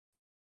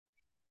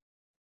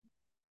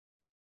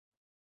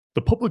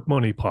The Public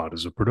Money Pot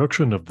is a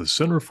production of the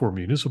Center for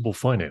Municipal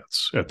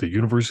Finance at the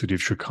University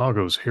of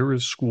Chicago's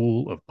Harris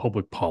School of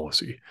Public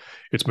Policy.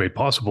 It's made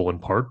possible in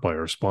part by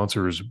our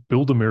sponsors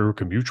Build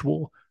America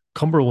Mutual,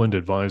 Cumberland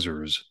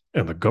Advisors,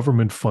 and the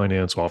Government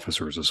Finance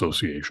Officers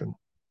Association.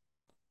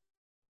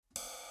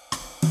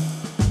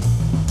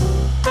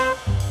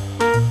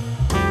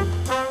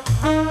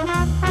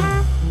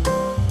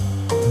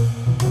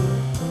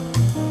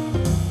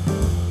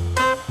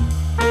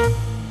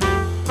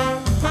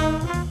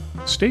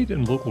 State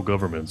and local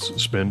governments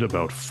spend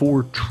about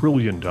 $4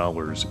 trillion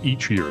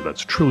each year.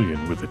 That's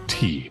trillion with a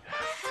T.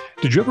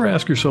 Did you ever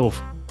ask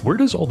yourself, where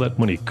does all that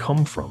money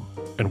come from?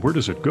 And where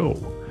does it go?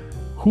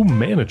 Who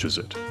manages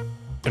it?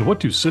 And what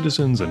do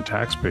citizens and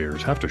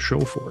taxpayers have to show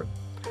for it?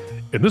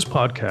 In this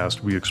podcast,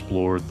 we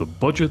explore the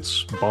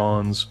budgets,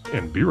 bonds,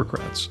 and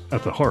bureaucrats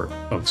at the heart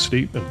of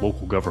state and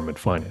local government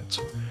finance.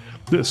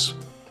 This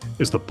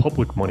is the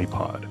Public Money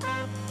Pod.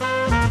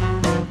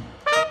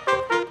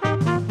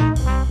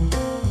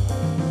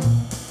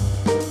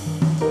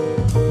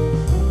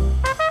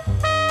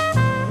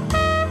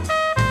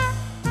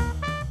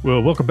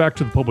 Well, welcome back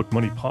to the Public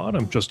Money Pod.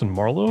 I'm Justin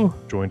Marlowe,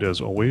 joined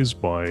as always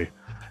by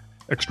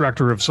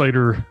extractor of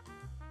cider,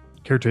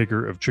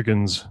 caretaker of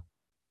chickens,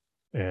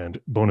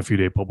 and bona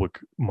fide public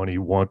money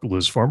wonk,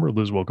 Liz Farmer.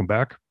 Liz, welcome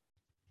back.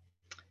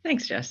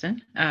 Thanks,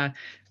 Justin.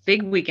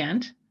 Big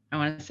weekend, I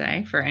want to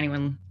say, for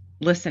anyone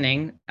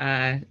listening.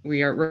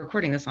 We are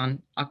recording this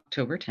on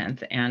October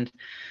 10th, and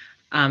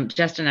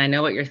Justin, I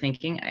know what you're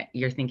thinking.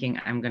 You're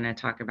thinking I'm going to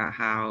talk about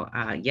how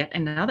yet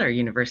another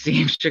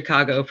University of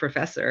Chicago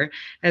professor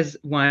has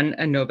won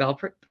a Nobel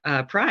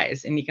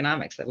Prize in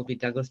economics. That will be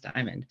Douglas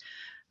Diamond.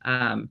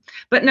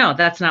 But no,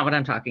 that's not what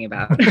I'm talking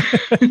about.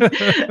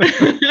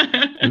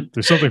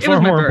 There's something far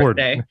more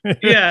important.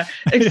 Yeah,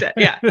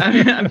 yeah.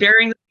 I'm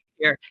bearing the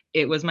year.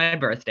 It was my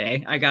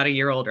birthday. I got a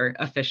year older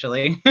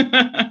officially.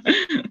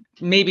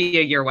 Maybe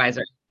a year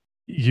wiser.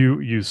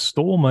 You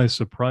stole my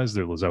surprise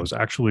there, Liz. I was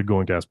actually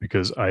going to ask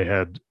because I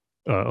had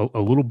a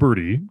little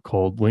birdie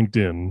called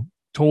LinkedIn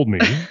told me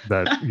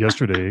that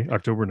yesterday,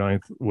 October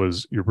 9th,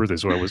 was your birthday.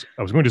 So I was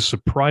going to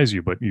surprise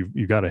you, but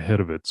you got ahead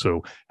of it.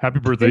 So happy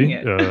birthday,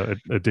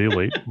 a day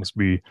late. Must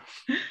be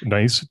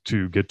nice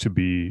to get to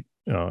be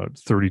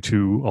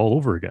 32 all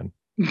over again.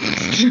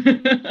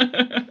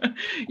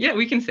 Yeah,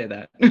 we can say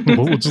that.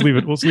 Let's leave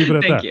it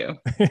at Thank that.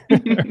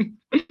 Thank you.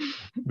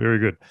 Very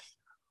good.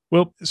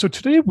 Well, so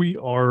today we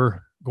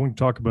are going to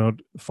talk about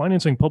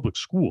financing public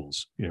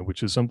schools,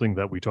 which is something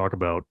that we talk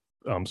about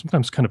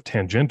sometimes kind of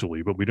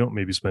tangentially, but we don't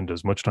maybe spend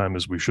as much time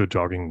as we should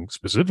talking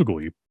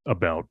specifically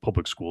about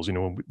public schools.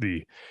 When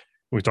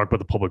we talk about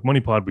the Public Money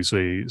Pod, we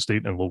say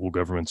state and local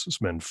governments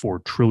spend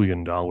 $4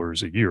 trillion a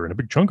year, and a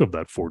big chunk of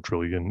that $4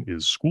 trillion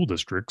is school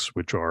districts,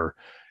 which are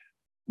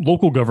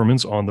local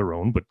governments on their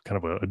own, but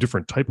kind of a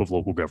different type of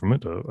local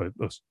government, a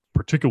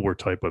particular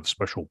type of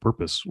special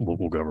purpose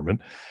local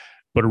government,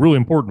 but a really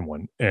important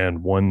one,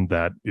 and one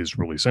that is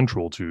really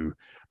central to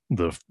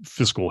the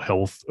fiscal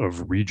health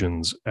of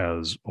regions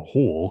as a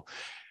whole.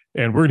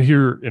 And we're going to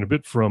hear in a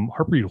bit from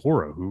Harpreet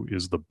Hora, who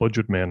is the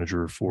budget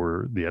manager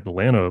for the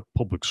Atlanta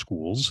public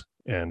schools,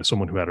 and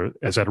someone who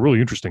has had a really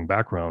interesting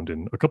background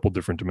in a couple of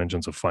different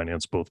dimensions of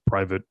finance, both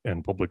private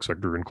and public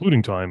sector,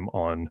 including time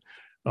on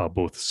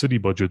both city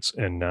budgets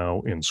and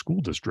now in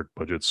school district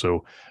budgets.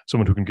 So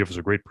someone who can give us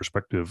a great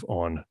perspective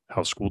on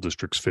how school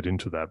districts fit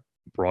into that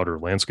broader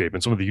landscape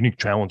and some of the unique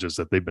challenges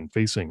that they've been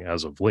facing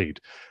as of late.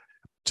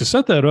 To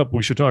set that up,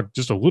 we should talk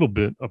just a little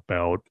bit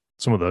about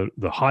some of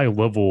the high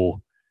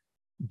level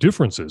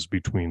differences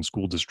between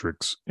school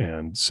districts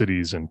and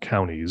cities and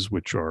counties,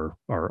 which are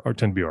tend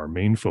to be our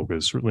main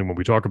focus. Certainly when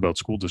we talk about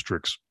school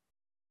districts,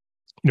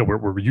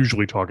 we're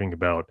usually talking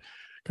about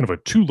kind of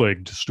a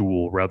two-legged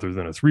stool rather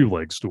than a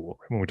three-legged stool.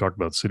 When we talk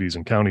about cities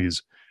and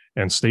counties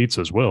and states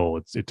as well,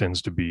 it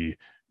tends to be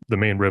the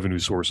main revenue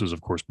sources,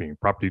 of course, being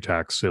property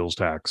tax, sales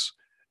tax,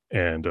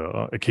 and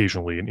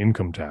occasionally an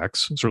income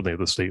tax, certainly at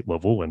the state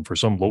level, and for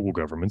some local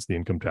governments, the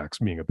income tax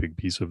being a big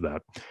piece of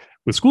that.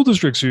 With school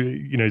districts,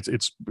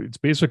 it's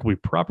basically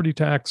property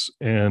tax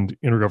and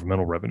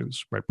intergovernmental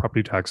revenues, right?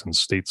 Property tax and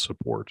state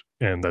support,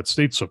 and that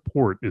state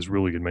support is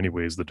really, in many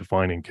ways, the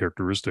defining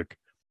characteristic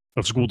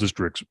of school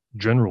districts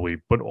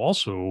generally, but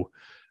also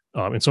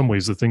in some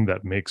ways the thing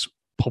that makes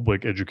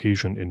public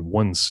education in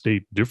one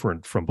state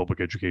different from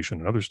public education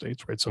in other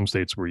states, right? Some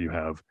states where you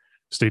have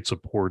state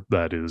support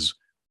that is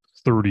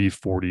 30,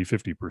 40,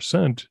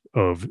 50%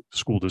 of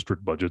school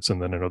district budgets,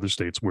 and then in other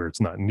states where it's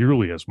not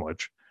nearly as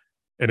much.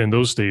 And in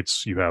those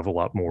states, you have a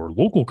lot more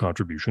local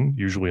contribution,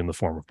 usually in the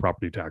form of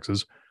property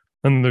taxes.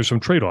 And then there's some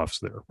trade-offs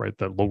there, right?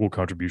 That local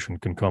contribution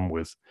can come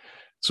with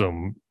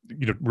some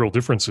real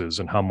differences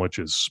in how much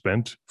is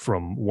spent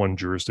from one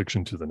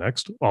jurisdiction to the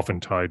next, often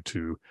tied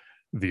to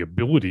the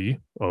ability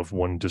of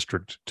one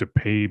district to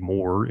pay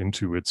more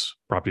into its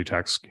property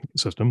tax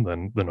system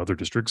than other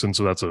districts. And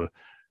so that's a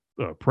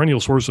a perennial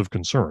source of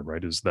concern,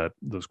 right? Is that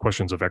those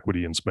questions of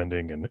equity in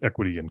spending and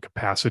equity and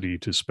capacity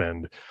to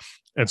spend.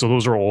 And so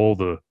those are all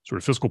the sort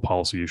of fiscal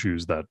policy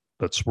issues that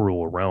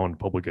swirl around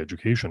public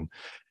education.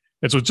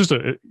 And so it's just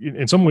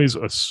in some ways,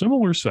 a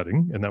similar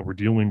setting in that we're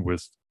dealing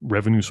with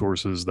revenue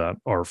sources that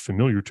are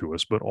familiar to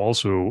us, but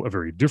also a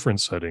very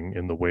different setting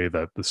in the way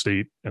that the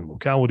state and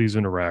localities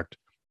interact,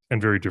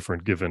 and very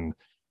different given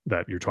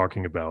that you're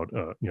talking about,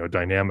 a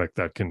dynamic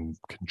that can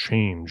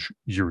change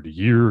year to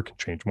year, can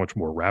change much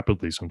more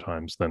rapidly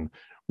sometimes than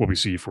what we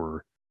see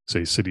for,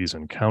 say, cities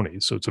and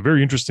counties. So it's a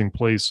very interesting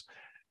place,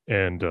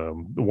 and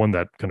one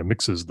that kind of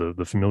mixes the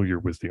familiar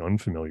with the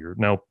unfamiliar.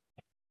 Now,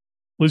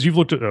 Liz, you've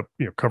looked at,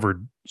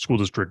 covered school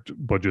district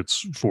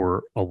budgets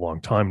for a long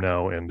time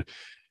now, and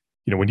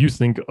when you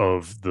think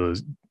of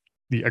the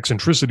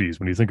eccentricities,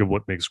 when you think of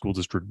what makes school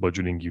district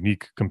budgeting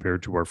unique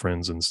compared to our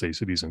friends in state,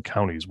 cities, and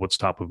counties, what's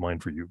top of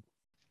mind for you?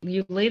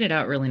 You laid it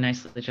out really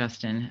nicely,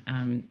 Justin.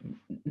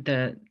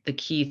 The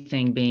key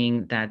thing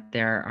being that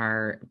there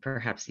are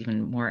perhaps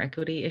even more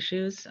equity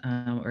issues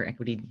or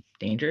equity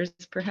dangers,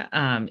 perhaps,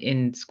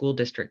 in school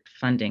district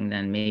funding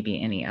than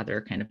maybe any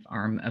other kind of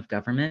arm of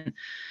government,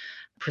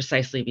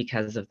 precisely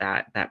because of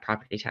that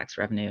property tax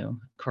revenue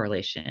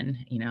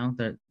correlation.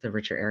 The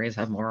richer areas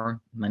have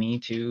more money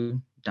to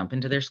dump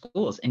into their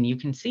schools, and you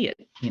can see it.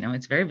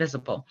 It's very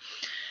visible.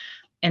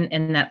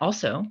 And that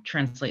also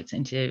translates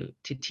into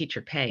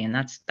teacher pay. And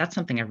that's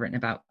something I've written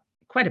about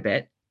quite a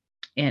bit.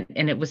 And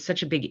it was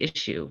such a big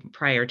issue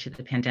prior to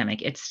the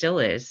pandemic. It still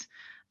is.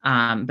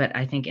 But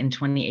I think in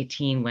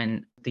 2018,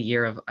 when the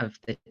year of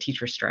the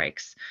teacher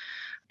strikes,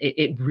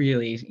 it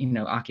really,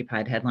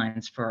 occupied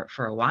headlines for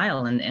a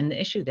while. And the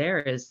issue there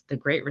is the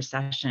Great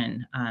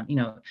Recession.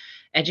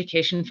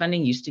 Education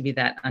funding used to be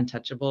that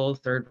untouchable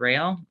third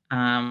rail,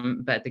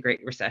 but the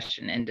Great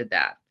Recession ended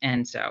that.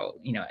 And so,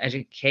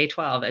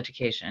 K-12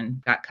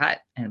 education got cut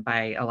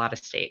by a lot of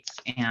states.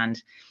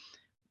 And,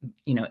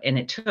 and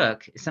it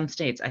took some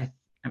states,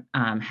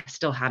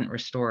 still hadn't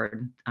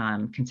restored,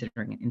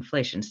 considering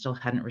inflation, still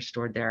hadn't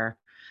restored their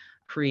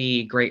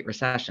pre-Great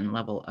Recession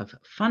level of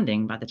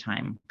funding by the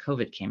time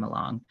COVID came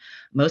along.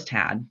 Most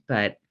had,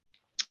 but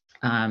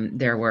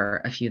there were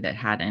a few that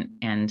hadn't.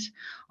 And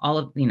all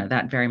of,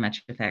 that very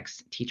much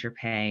affects teacher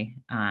pay,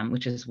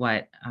 which is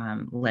what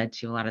led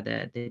to a lot of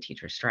the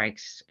teacher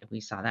strikes.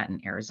 We saw that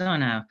in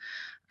Arizona.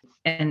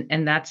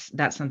 And that's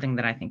something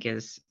that I think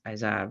is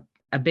a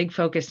big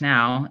focus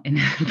now. And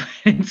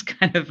it's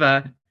kind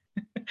of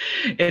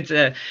it's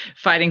a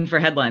fighting for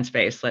headline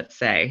space, let's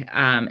say.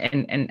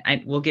 And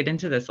we'll get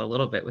into this a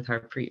little bit with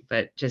Harpreet,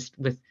 but just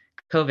with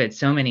COVID,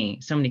 so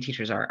many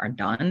teachers are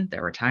done.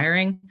 They're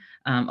retiring,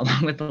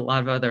 along with a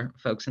lot of other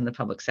folks in the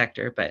public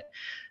sector. But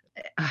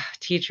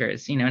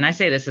teachers, and I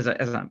say this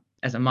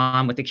as a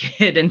mom with a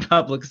kid in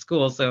public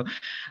school. So,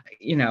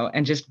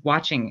 and just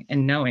watching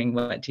and knowing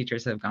what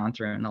teachers have gone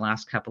through in the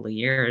last couple of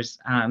years,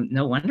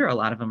 no wonder a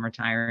lot of them are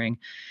retiring.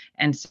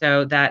 And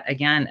so that,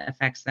 again,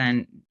 affects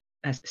then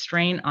a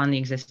strain on the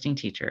existing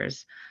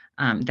teachers,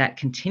 that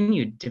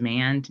continued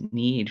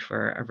need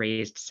for a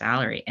raised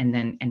salary.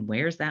 And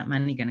where's that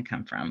money going to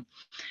come from?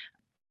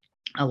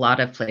 A lot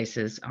of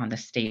places on the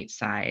state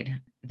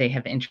side, they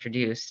have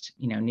introduced,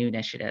 new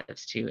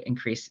initiatives to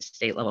increase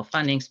state level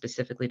funding,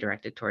 specifically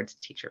directed towards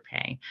teacher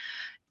pay.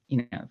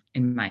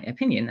 In my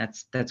opinion,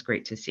 that's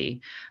great to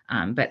see.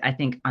 But I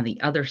think on the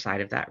other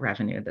side of that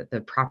revenue, the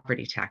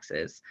property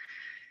taxes,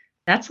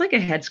 that's like a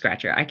head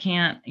scratcher. I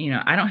can't,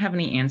 I don't have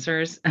any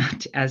answers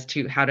as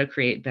to how to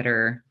create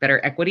better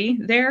equity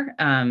there,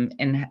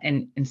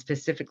 and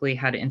specifically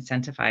how to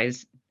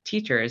incentivize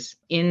teachers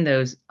in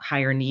those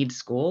higher need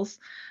schools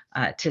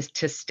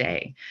to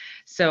stay.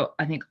 So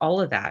I think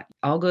all of that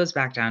all goes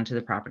back down to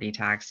the property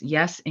tax.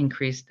 Yes,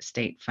 increased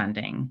state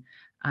funding,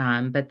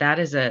 but that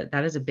is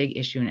a big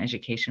issue in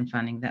education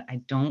funding that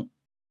I don't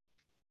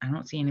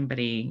see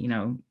anybody,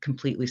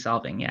 completely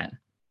solving yet.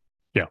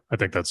 Yeah, I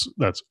think that's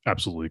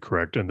absolutely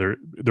correct. And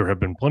there have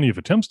been plenty of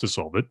attempts to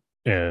solve it,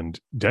 and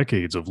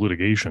decades of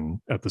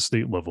litigation at the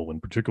state level in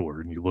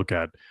particular. And you look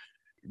at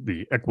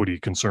the equity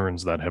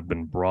concerns that have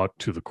been brought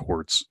to the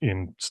courts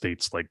in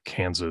states like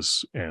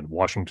Kansas and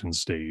Washington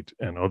State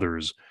and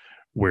others,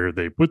 where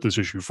they put this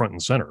issue front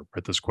and center,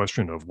 right? This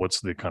question of what's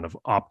the kind of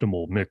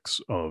optimal mix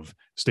of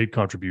state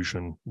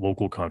contribution,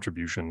 local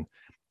contribution,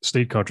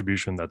 state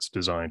contribution that's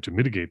designed to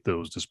mitigate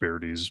those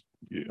disparities,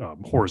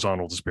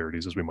 horizontal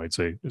disparities, as we might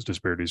say, is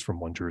disparities from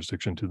one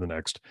jurisdiction to the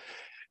next.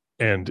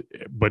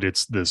 But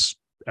it's this,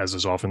 as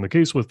is often the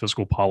case with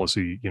fiscal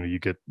policy, you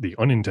get the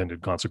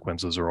unintended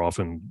consequences are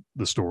often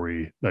the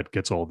story that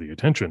gets all the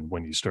attention.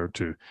 When you start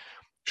to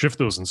shift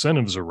those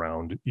incentives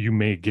around, you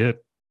may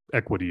get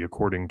equity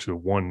according to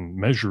one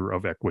measure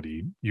of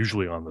equity,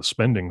 usually on the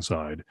spending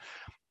side.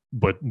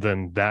 But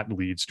then that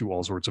leads to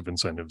all sorts of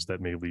incentives that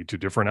may lead to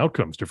different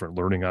outcomes, different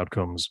learning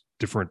outcomes,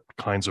 different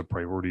kinds of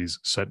priorities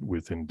set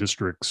within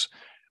districts,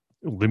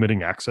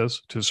 limiting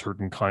access to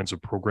certain kinds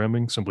of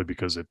programming simply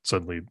because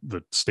suddenly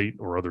the state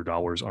or other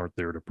dollars aren't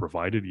there to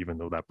provide it, even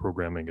though that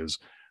programming is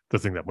the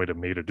thing that might have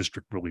made a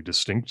district really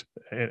distinct,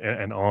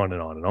 and on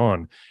and on and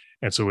on.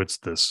 And so it's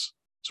this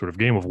sort of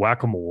game of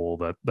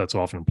whack-a-mole that's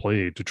often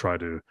played to try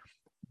to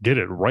get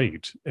it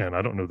right. And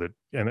I don't know that,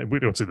 and we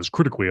don't say this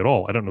critically at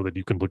all, I don't know that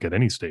you can look at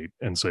any state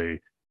and say,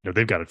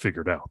 they've got it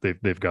figured out.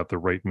 They've got the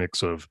right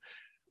mix of,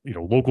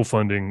 local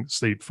funding,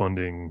 state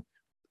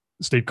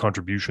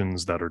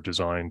contributions that are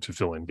designed to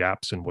fill in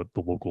gaps in what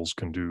the locals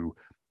can do,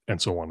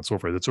 and so on and so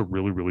forth. It's a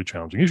really, really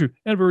challenging issue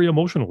and a very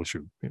emotional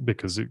issue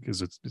because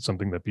it's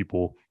something that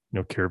people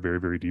care very,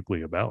 very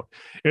deeply about.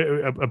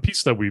 A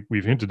piece that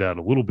we've hinted at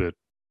a little bit,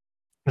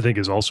 I think,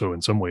 is also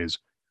in some ways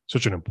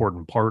such an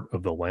important part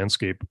of the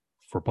landscape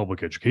for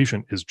public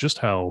education is just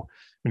how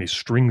many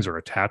strings are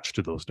attached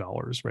to those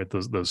dollars, right?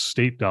 Those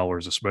state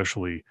dollars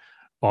especially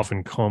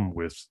often come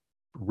with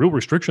real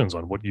restrictions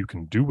on what you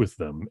can do with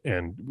them.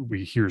 And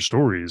we hear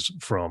stories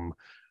from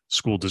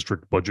school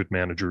district budget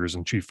managers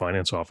and chief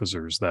finance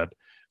officers that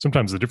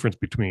sometimes the difference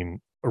between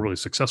a really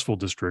successful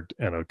district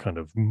and a kind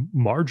of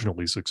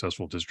marginally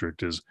successful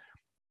district is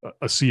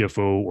a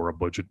CFO or a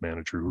budget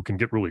manager who can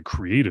get really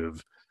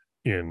creative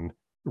in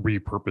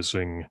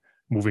repurposing,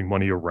 moving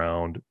money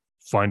around,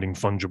 finding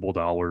fungible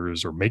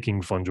dollars or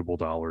making fungible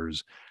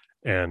dollars.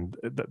 And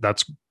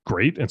that's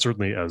great. And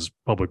certainly as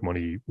public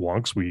money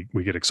wonks, we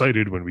get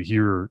excited when we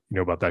hear,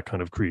 about that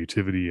kind of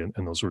creativity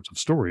and those sorts of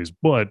stories.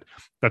 But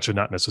that should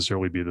not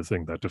necessarily be the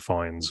thing that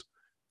defines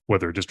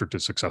whether a district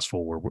is successful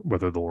or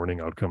whether the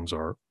learning outcomes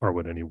are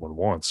what anyone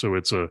wants. So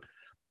it's a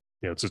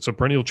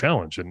perennial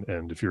challenge.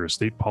 And if you're a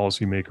state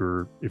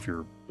policymaker, if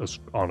you're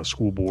on a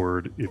school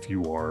board, if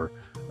you are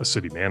a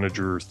city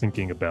manager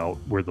thinking about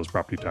where those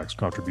property tax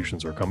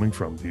contributions are coming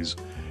from, these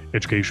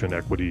education,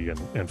 equity,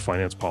 and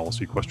finance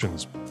policy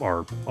questions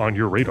are on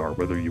your radar,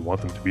 whether you want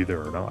them to be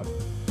there or not.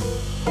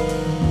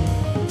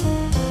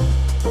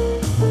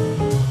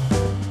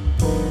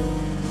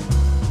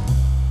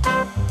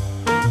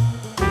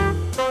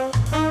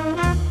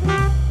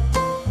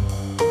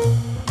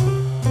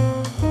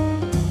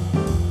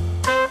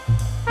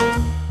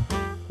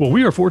 Well,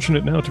 we are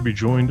fortunate now to be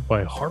joined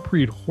by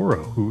Harpreet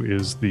Hora, who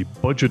is the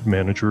budget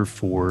manager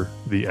for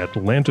the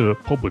Atlanta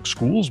Public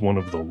Schools, one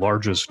of the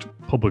largest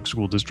public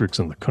school districts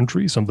in the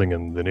country, something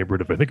in the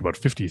neighborhood of, I think, about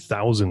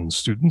 50,000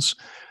 students.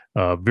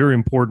 Very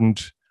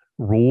important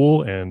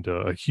role and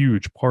a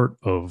huge part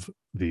of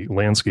the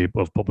landscape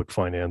of public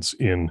finance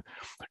in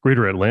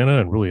greater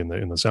Atlanta and really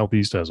in the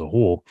Southeast as a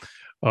whole.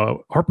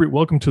 Harpreet,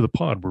 welcome to the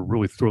pod. We're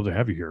really thrilled to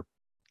have you here.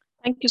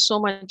 Thank you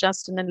so much,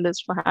 Justin and Liz,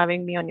 for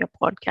having me on your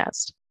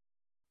podcast.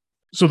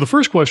 So the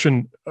first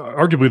question,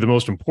 arguably the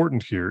most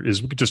important here,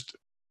 is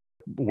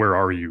where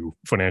are you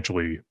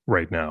financially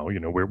right now?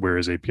 Where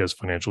is APS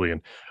financially?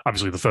 And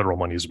obviously the federal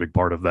money is a big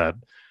part of that.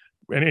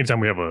 And anytime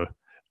we have a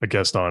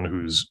guest on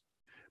who's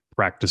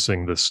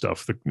practicing this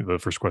stuff, the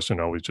first question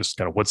always just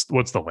kind of what's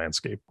the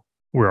landscape?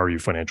 Where are you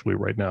financially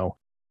right now?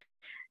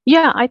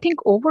 Yeah, I think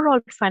overall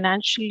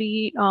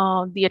financially,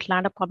 the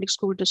Atlanta Public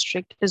School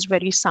District is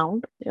very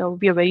sound.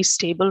 We are very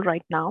stable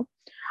right now.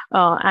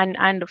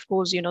 And of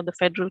course, the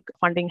federal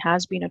funding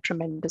has been a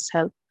tremendous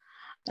help,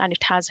 and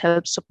it has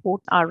helped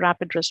support our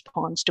rapid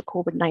response to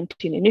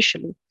COVID-19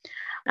 initially.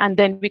 And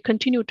then we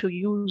continue to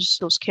use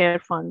those care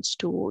funds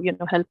to,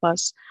 help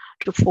us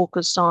to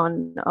focus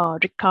on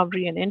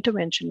recovery and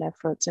intervention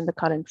efforts in the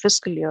current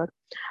fiscal year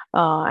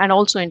and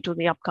also into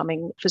the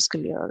upcoming fiscal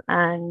year.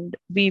 And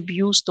we've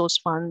used those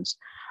funds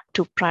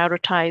to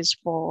prioritize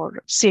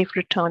for safe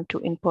return to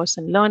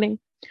in-person learning,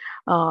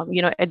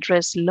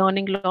 address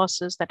learning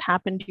losses that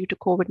happened due to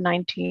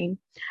COVID-19,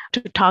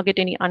 to target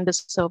any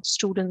underserved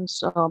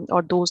students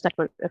or those that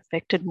were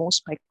affected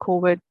most by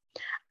COVID.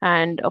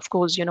 And of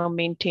course,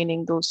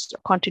 maintaining those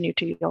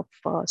continuity of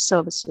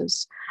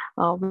services,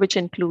 which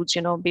includes,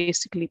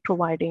 basically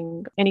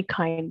providing any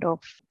kind of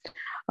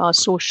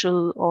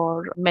social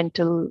or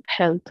mental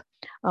health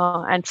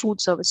and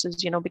food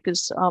services,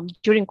 because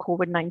during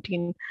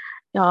COVID-19,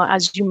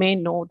 as you may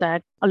know,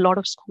 that a lot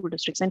of school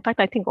districts, in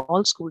fact, I think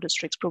all school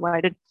districts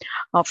provided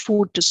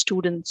food to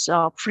students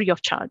free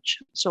of charge.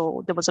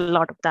 So there was a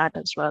lot of that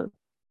as well.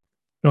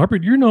 Now,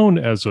 Harpreet, you're known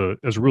as a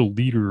real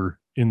leader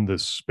in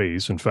this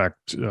space. In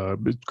fact,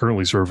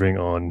 currently serving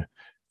on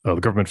the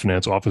Government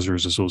Finance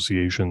Officers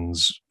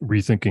Association's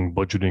Rethinking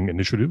Budgeting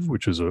Initiative,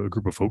 which is a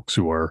group of folks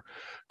who are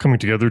coming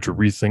together to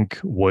rethink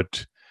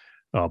what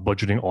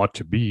budgeting ought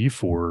to be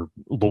for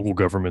local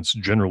governments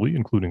generally,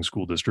 including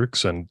school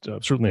districts, and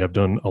certainly have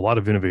done a lot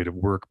of innovative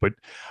work. But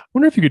I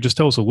wonder if you could just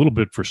tell us a little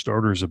bit, for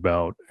starters,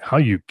 about how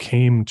you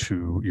came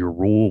to your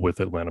role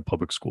with Atlanta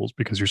Public Schools,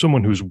 because you're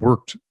someone who's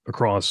worked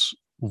across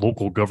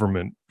local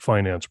government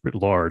finance writ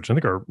large. I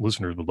think our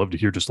listeners would love to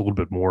hear just a little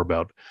bit more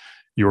about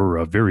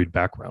your varied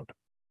background.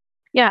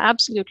 Yeah,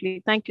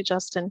 absolutely. Thank you,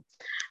 Justin.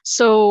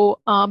 So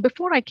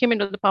before I came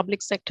into the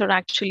public sector,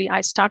 actually,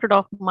 I started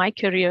off my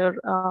career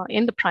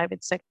in the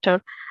private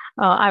sector.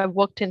 I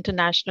worked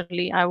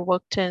internationally. I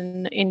worked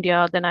in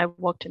India, then I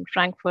worked in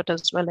Frankfurt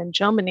as well in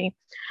Germany.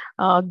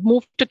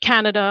 Moved to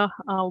Canada,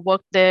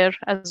 worked there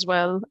as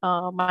well.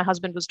 My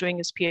husband was doing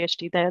his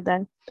PhD there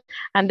then.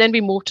 And then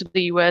we moved to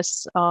the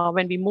US.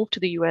 When we moved to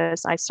the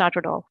US, I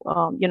started off,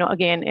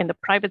 again in the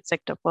private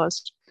sector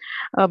first.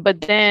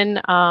 But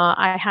then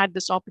I had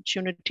this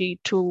opportunity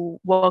to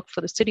work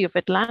for the city of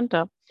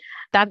Atlanta.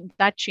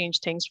 That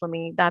changed things for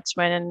me. That's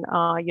when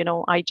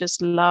I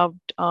just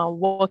loved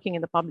working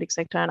in the public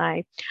sector, and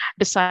I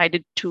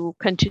decided to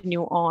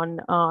continue on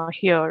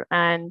here.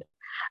 And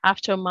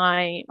after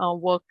my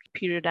work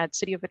period at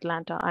City of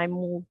Atlanta, I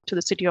moved to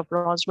the city of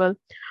Roswell,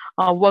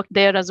 worked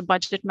there as a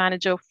budget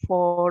manager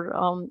for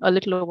a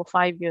little over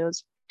 5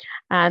 years.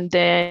 And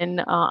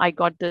then I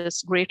got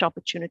this great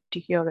opportunity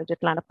here at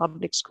Atlanta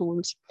Public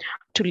Schools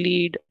to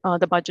lead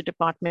the budget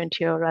department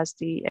here as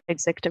the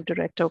executive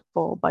director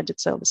for budget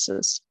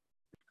services.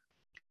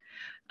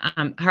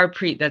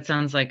 Harpreet, that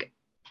sounds like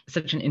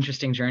such an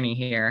interesting journey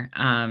here.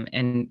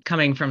 And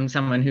coming from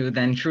someone who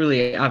then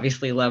truly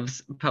obviously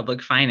loves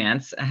public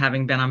finance,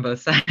 having been on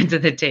both sides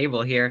of the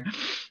table here,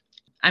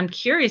 I'm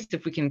curious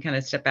if we can kind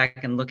of step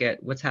back and look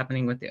at what's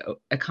happening with the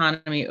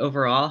economy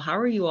overall. How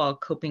are you all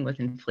coping with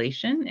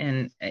inflation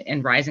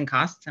and rising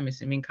costs? I'm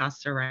assuming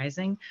costs are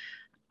rising.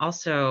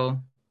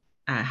 Also,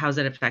 how's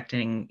it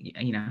affecting,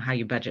 how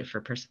you budget for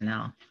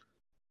personnel?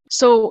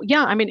 So,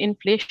 yeah, I mean,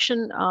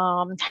 inflation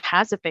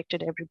has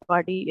affected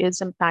everybody, is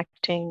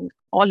impacting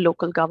all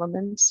local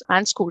governments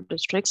and school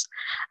districts.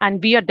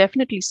 And we are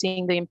definitely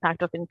seeing the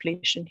impact of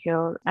inflation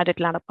here at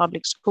Atlanta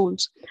Public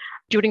Schools.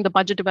 During the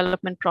budget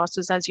development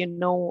process, as you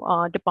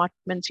know,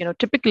 departments,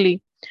 typically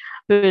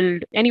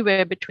build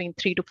anywhere between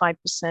 3 to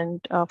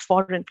 5%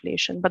 for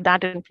inflation. But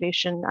that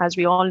inflation, as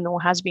we all know,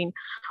 has been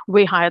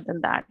way higher than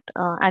that.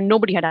 And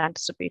nobody had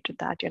anticipated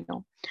that,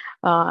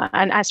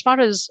 And as far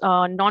as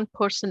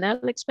non-personnel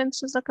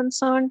expenses are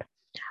concerned,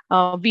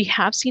 we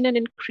have seen an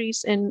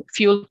increase in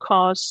fuel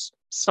costs,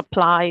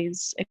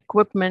 supplies,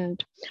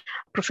 equipment,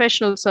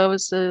 professional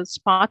services,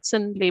 parts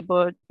and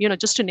labor,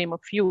 just to name a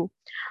few.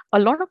 A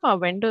lot of our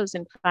vendors,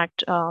 in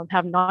fact,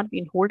 have not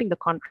been holding the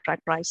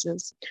contract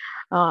prices.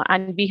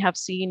 And we have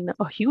seen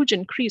a huge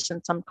increase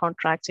in some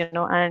contracts,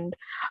 and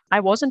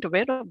I wasn't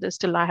aware of this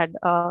till I had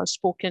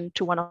spoken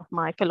to one of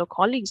my fellow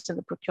colleagues in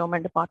the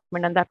procurement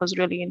department. And that was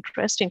really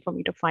interesting for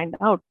me to find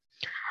out.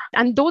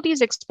 And though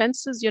these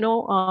expenses,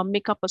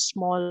 make up a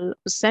small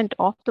percent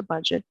of the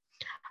budget,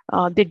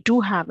 they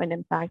do have an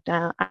impact,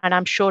 and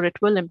I'm sure it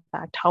will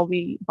impact how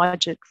we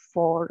budget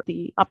for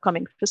the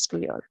upcoming fiscal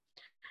year.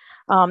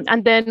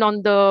 And then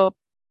on the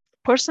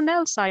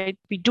personnel side,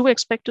 we do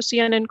expect to see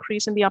an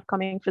increase in the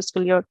upcoming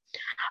fiscal year.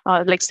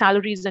 Like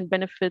salaries and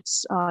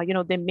benefits,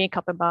 they make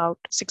up about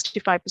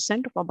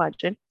 65% of our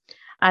budget.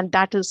 And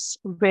that is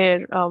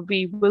where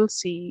we will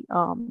see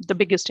the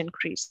biggest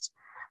increase.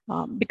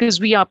 Because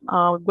we are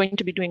going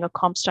to be doing a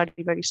comp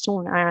study very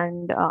soon,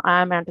 and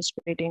I'm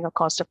anticipating a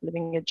cost of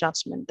living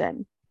adjustment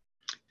then.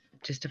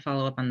 Just to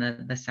follow up on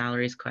the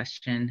salaries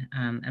question,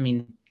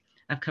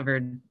 I've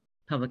covered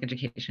public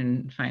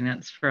education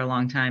finance for a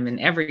long time, and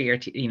every year,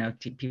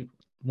 people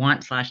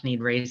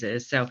want/need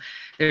raises. So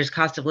there's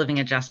cost of living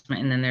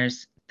adjustment, and then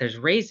there's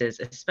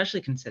raises,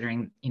 especially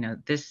considering,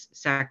 this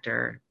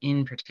sector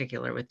in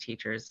particular with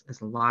teachers,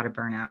 there's a lot of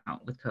burnout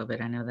with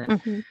COVID. I know that.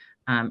 Mm-hmm.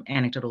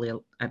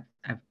 Anecdotally,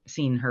 I've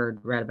seen,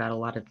 read about a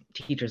lot of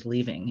teachers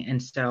leaving.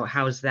 And so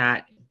how's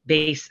that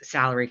base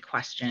salary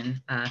question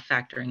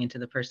factoring into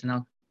the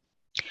personnel?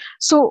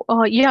 So,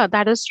 yeah,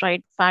 that is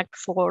right. In fact,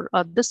 for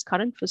this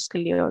current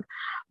fiscal year,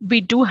 we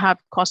do have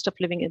cost of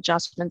living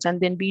adjustments, and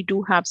then we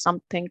do have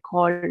something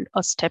called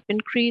a step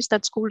increase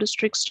that school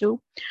districts do.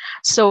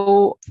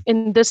 So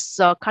in this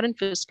current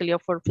fiscal year,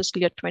 for fiscal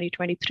year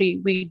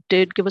 2023, we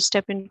did give a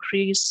step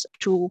increase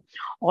to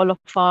all of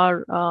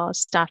our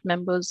staff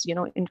members,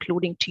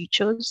 including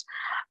teachers.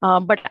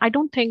 But I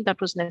don't think that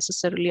was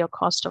necessarily a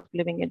cost of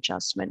living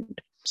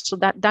adjustment. So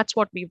that's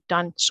what we've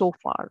done so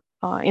far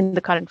in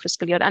the current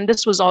fiscal year. And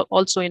this was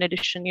also in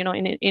addition,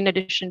 in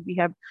addition, we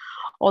have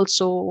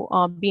also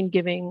been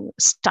giving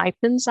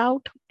stipends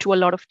out to a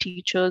lot of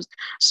teachers.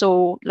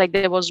 So like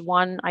there was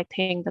one, I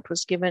think, that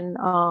was given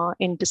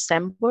in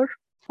December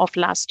of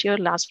last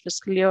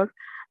fiscal year.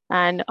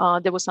 And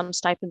there were some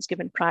stipends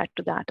given prior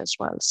to that as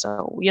well.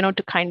 So,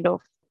 to kind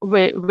of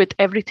with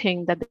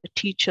everything that the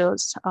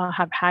teachers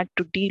have had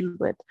to deal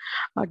with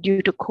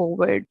due to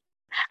COVID.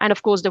 And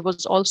of course, there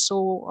was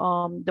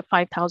also the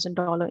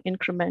 $5,000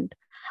 increment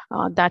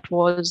that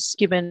was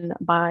given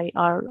by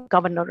our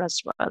governor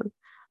as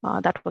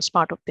well. That was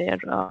part of their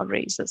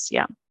raises.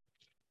 Yeah.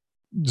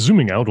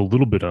 Zooming out a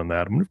little bit on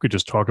that, I wonder if we could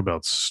just talk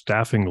about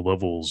staffing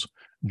levels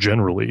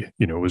generally.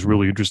 It was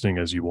really interesting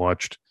as you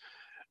watched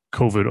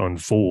COVID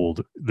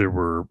unfold. There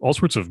were all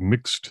sorts of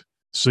mixed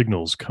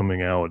signals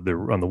coming out.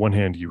 There, on the one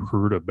hand, you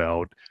heard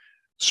about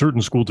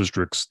certain school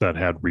districts that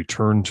had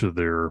returned to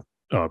their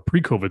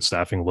pre-COVID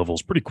staffing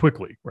levels pretty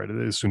quickly, right?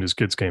 As soon as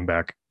kids came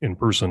back in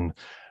person,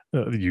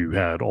 You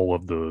had all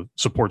of the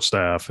support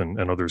staff and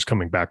others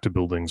coming back to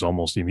buildings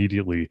almost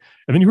immediately.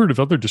 And then you heard of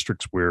other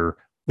districts where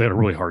they had a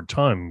really hard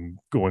time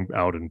going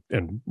out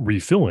and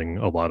refilling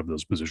a lot of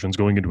those positions,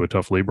 going into a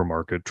tough labor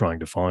market, trying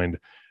to find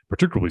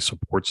particularly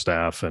support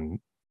staff and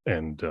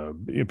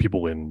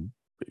people in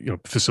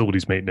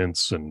facilities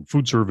maintenance and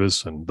food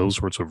service and those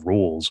sorts of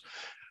roles.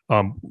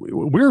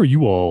 Where are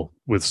you all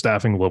with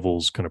staffing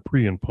levels kind of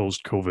pre and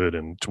post COVID,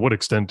 and to what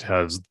extent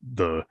has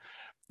the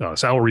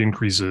salary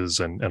increases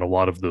and a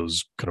lot of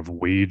those kind of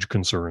wage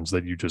concerns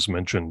that you just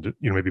mentioned,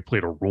 maybe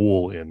played a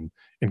role in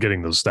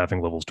getting those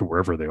staffing levels to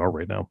wherever they are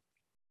right now?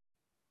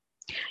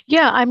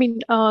 Yeah, I mean,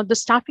 the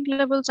staffing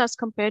levels as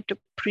compared to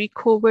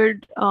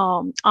pre-COVID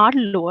are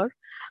lower.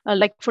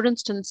 Like, for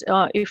instance,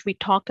 if we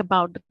talk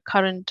about the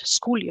current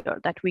school year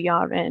that we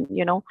are in,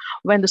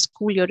 when the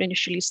school year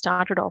initially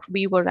started off,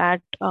 we were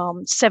at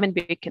 7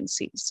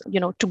 vacancies,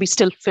 to be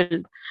still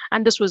filled.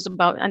 And this was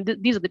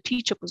these are the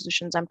teacher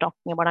positions I'm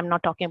talking about. I'm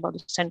not talking about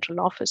the central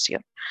office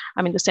here.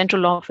 I mean, the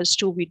central office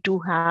too, we do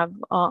have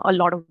a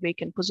lot of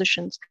vacant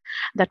positions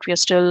that we are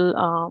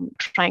still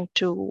trying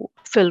to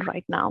fill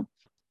right now.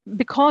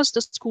 Because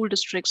the school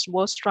districts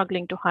were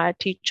struggling to hire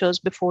teachers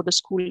before the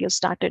school year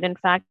started. In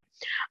fact,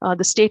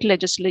 the state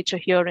legislature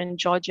here in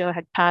Georgia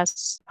had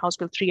passed House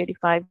Bill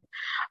 385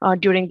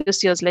 during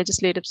this year's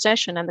legislative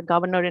session, and the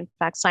governor, in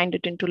fact, signed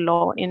it into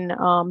law in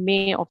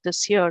May of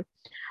this year.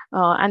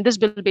 And this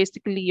bill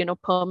basically,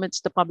 permits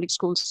the public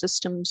school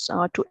systems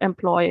to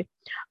employ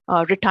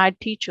retired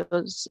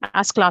teachers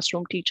as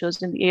classroom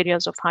teachers in the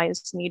areas of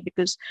highest need,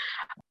 because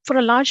for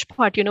a large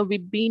part,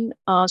 we've been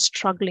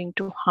struggling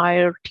to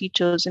hire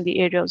teachers in the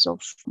areas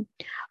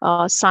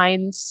of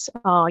science,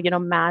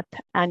 math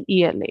and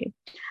ELA.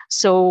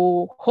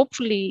 So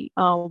hopefully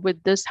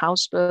with this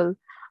House bill,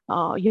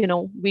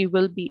 we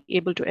will be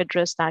able to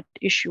address that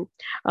issue.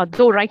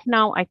 Though right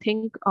now, I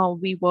think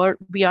we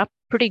are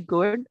pretty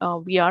good.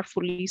 We are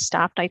fully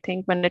staffed, I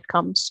think, when it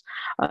comes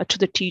to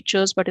the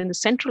teachers. But in the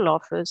central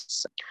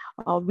office,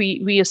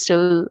 we are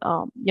still,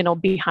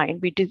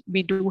 behind.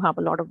 We do have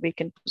a lot of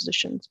vacant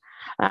positions.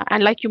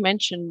 And like you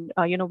mentioned,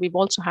 we've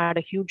also had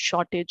a huge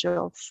shortage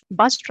of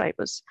bus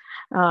drivers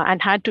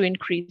and had to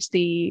increase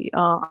the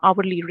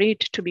hourly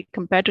rate to be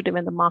competitive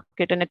in the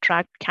market and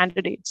attract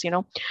candidates,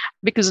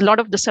 because a lot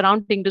of the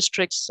surrounding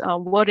districts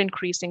were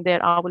increasing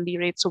their hourly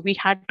rates. So we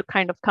had to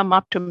kind of come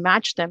up to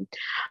match them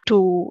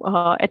to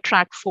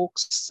attract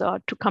folks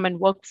to come and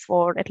work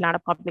for Atlanta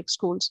Public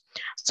Schools.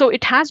 So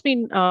it has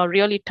been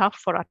really tough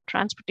for our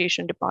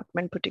transportation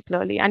department,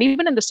 particularly, and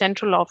even in the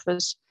central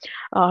office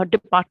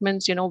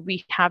departments,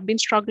 we have been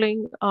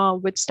struggling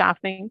with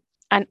staffing.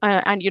 And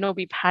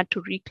we've had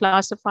to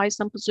reclassify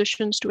some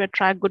positions to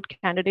attract good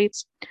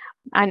candidates.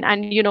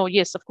 And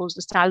yes, of course,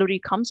 the salary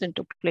comes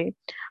into play.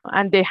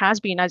 And there has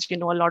been, as a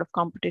lot of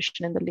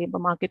competition in the labor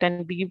market.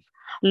 And we've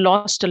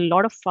lost a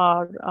lot of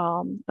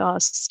our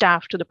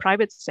staff to the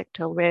private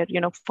sector, where,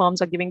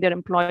 firms are giving their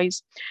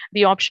employees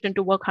the option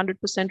to work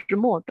 100%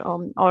 remote,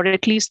 or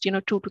at least, 2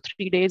 to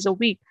 3 days a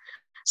week.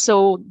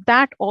 So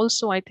that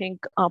also, I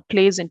think,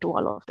 plays into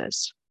all of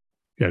this.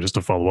 Yeah, just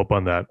to follow up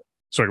on that.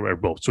 Sorry,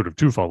 well, sort of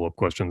two follow-up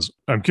questions.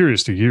 I'm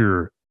curious to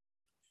hear,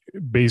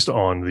 based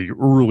on the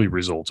early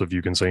results, if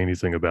you can say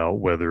anything about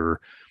whether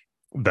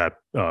that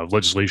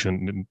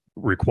legislation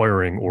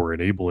requiring or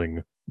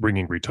enabling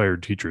bringing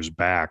retired teachers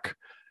back,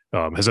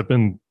 has that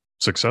been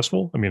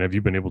successful? I mean, have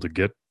you been able to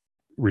get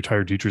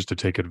retired teachers to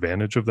take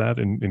advantage of that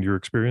in your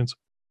experience?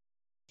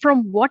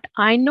 From what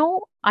I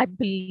know, I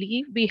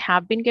believe we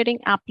have been getting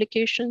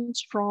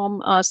applications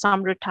from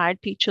some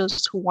retired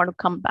teachers who want to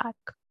come back.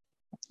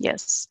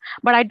 Yes,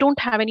 but I don't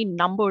have any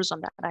numbers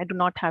on that. I do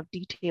not have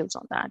details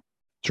on that.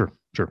 Sure.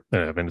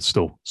 I mean, it's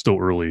still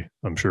early,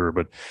 I'm sure,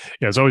 but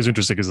yeah, it's always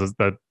interesting because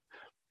that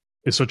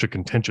is such a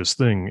contentious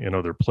thing in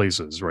other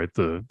places, right?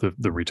 The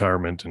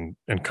retirement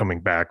and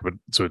coming back, but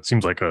so it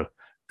seems like a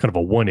kind of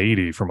a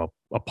 180 from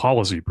a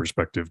policy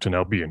perspective to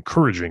now be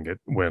encouraging it,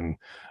 when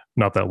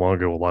not that long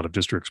ago a lot of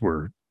districts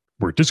were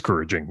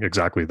discouraging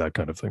exactly that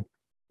kind of thing.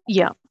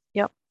 Yeah.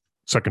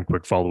 Second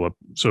quick follow-up.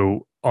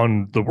 So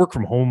on the work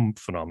from home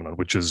phenomenon,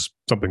 which is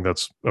something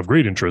that's of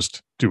great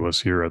interest to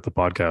us here at the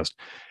podcast,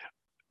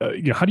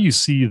 how do you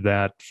see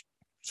that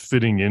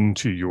fitting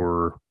into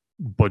your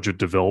budget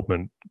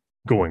development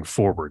going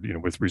forward?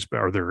 With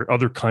respect, are there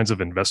other kinds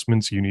of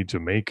investments you need to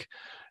make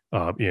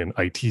in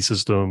IT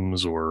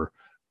systems or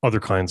other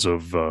kinds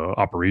of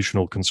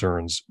operational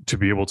concerns to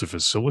be able to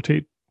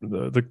facilitate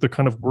the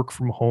kind of work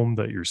from home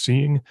that you're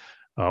seeing?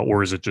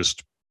 Or is it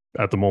just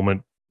at the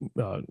moment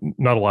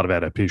not a lot of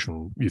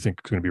adaptation you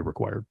think is going to be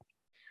required?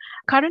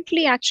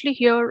 Currently, actually,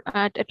 here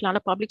at Atlanta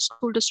Public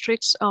School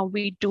Districts,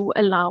 we do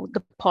allow,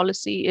 the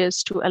policy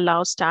is to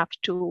allow staff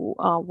to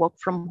work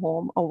from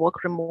home or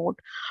work remote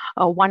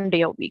 1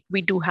 day a week.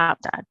 We do have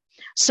that.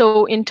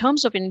 So in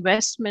terms of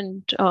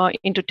investment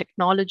into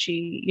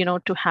technology,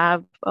 to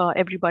have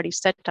everybody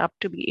set up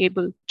to be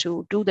able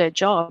to do their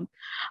job,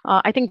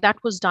 I think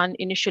that was done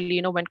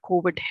initially, when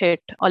COVID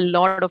hit. A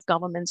lot of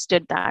governments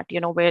did that,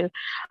 where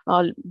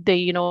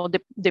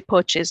they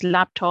purchased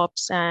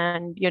laptops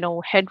and,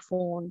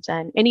 headphones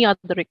and any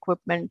other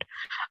equipment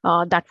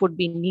that would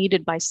be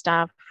needed by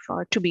staff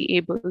to be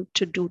able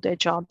to do their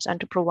jobs and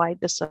to provide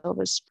the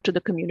service to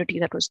the community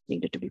that was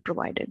needed to be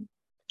provided.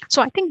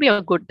 So I think we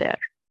are good there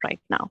right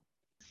now.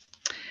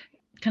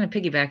 Kind of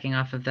piggybacking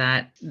off of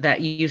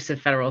that use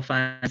of federal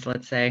funds,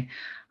 let's say,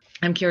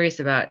 I'm curious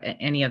about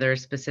any other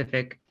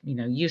specific,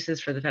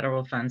 uses for the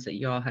federal funds that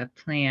you all have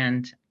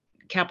planned,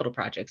 capital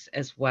projects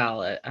as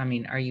well. I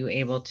mean, are you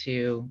able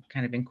to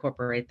kind of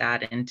incorporate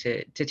that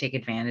into to take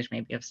advantage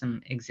maybe of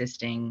some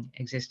existing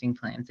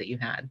plans that you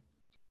had?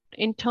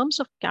 In terms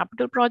of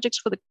capital projects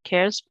for the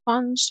CARES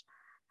funds,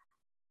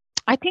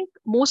 I think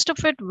most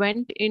of it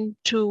went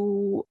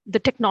into the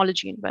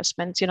technology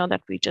investments,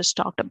 that we just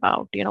talked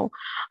about,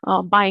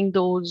 buying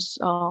those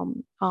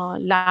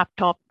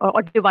laptop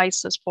or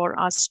devices for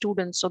our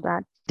students so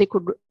that they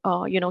could,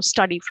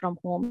 study from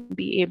home,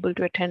 be able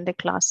to attend their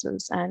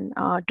classes and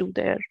do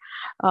their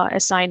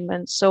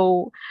assignments.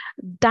 So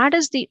that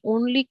is the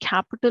only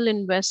capital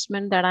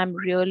investment that I'm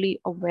really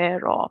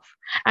aware of.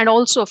 And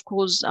also, of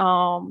course,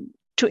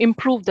 to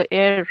improve the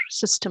air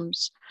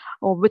systems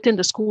or within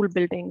the school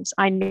buildings.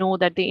 I know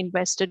that they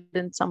invested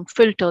in some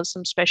filters,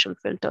 some special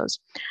filters.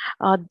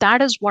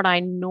 That is what I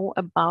know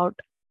about.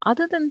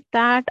 Other than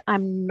that,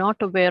 I'm not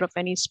aware of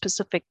any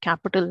specific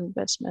capital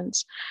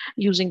investments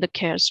using the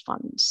CARES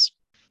funds.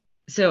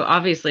 So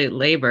obviously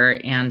labor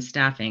and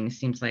staffing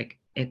seems like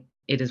it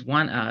is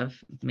one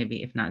of,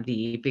 maybe if not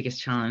the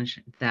biggest challenge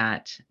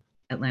that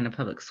Atlanta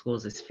Public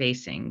Schools is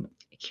facing.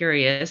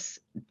 Curious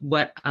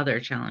what other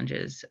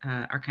challenges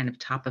are kind of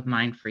top of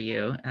mind for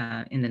you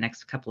in the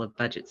next couple of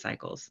budget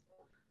cycles?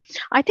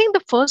 I think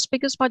the first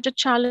biggest budget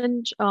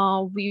challenge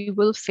we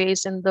will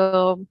face in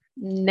the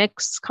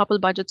next couple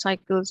budget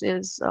cycles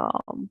is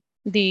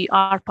the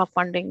ARPA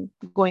funding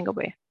going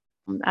away.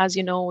 As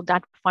you know,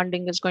 that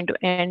funding is going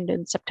to end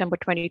in September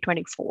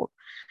 2024.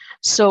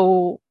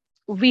 So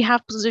we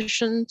have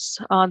positions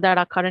that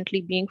are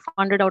currently being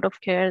funded out of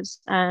CARES,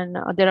 and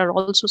there are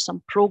also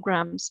some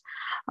programs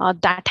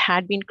that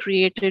had been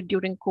created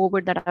during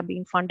COVID that are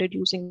being funded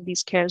using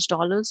these CARES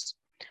dollars.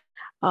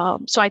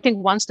 So I think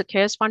once the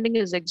CARES funding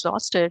is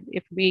exhausted,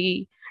 if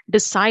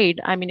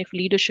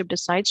leadership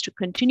decides to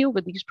continue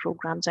with these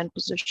programs and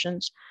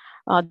positions,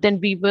 then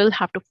we will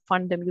have to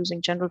fund them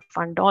using general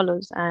fund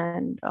dollars.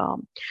 And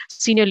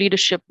senior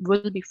leadership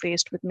will be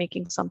faced with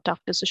making some tough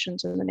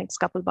decisions in the next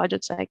couple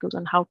budget cycles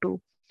on how to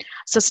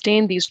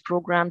sustain these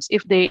programs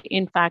if they,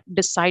 in fact,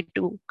 decide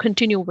to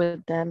continue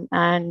with them.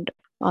 And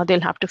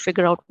they'll have to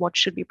figure out what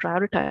should be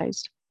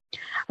prioritized.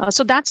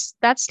 So that's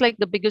like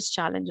the biggest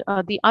challenge.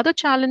 The other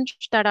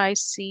challenge that I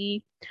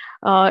see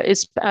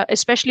is,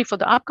 especially for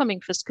the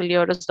upcoming fiscal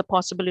year, is the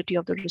possibility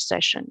of the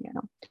recession.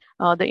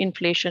 The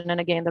inflation and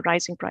again the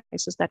rising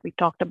prices that we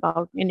talked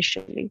about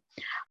initially.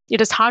 It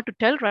is hard to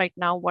tell right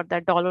now what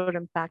that dollar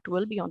impact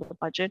will be on the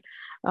budget,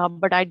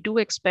 but I do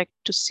expect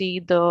to see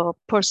the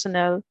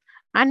personnel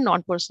and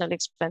non-personnel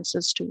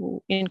expenses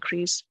to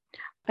increase.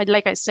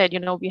 Like I said,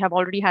 we have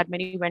already had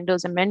many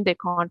vendors amend their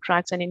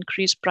contracts and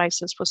increase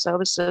prices for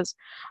services.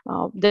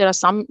 There are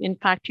some, in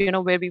fact,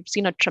 where we've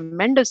seen a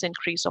tremendous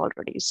increase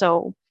already.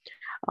 So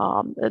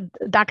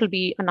that will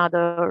be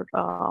another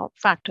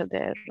factor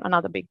there,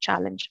 another big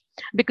challenge,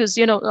 because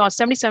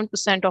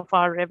 77% of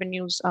our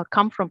revenues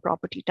come from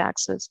property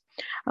taxes,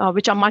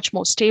 which are much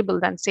more stable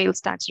than sales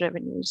tax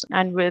revenues.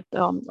 And with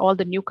all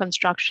the new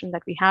construction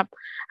that we have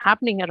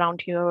happening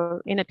around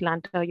here in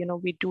Atlanta,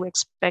 we do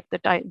expect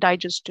the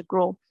digest to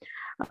grow.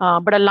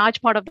 But a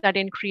large part of that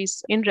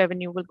increase in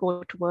revenue will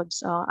go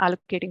towards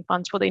allocating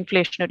funds for the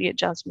inflationary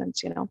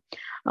adjustments.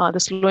 The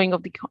slowing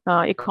of the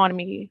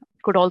economy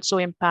could also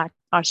impact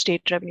our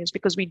state revenues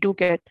because we do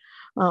get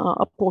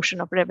a portion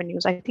of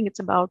revenues. I think it's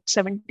about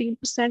 17%,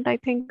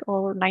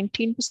 or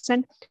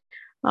 19%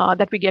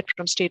 that we get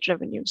from state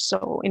revenues.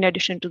 So in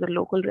addition to the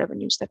local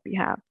revenues that we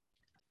have.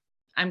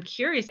 I'm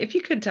curious if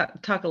you could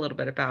talk a little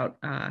bit about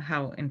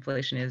how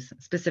inflation is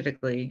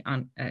specifically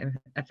on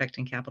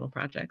affecting capital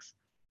projects.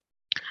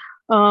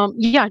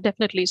 Yeah,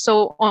 definitely.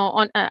 So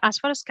on as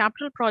far as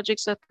capital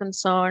projects are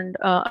concerned,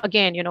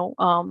 again,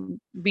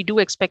 we do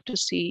expect to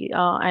see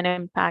an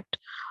impact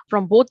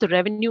from both the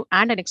revenue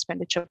and an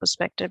expenditure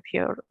perspective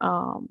here,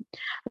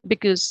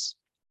 because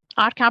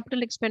our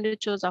capital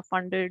expenditures are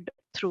funded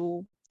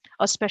through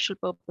a special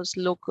purpose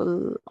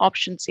local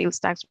option sales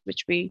tax,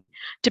 which we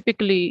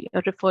typically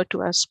refer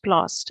to as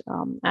SPLOST.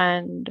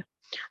 And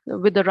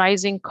with the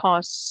rising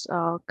costs,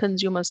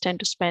 consumers tend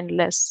to spend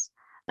less.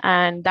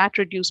 And that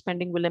reduced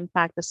spending will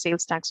impact the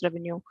sales tax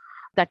revenue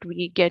that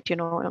we get,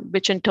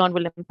 which in turn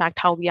will impact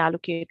how we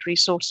allocate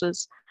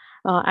resources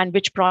and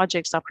which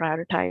projects are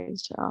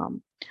prioritized.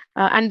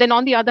 And then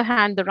on the other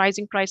hand, the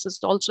rising prices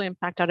also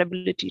impact our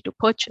ability to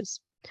purchase.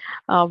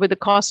 With the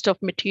cost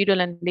of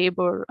material and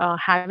labor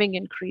having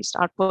increased,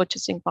 our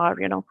purchasing power,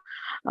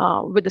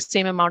 with the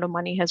same amount of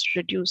money has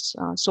reduced.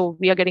 So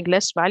we are getting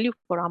less value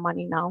for our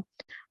money now.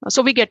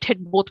 So we get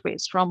hit both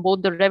ways, from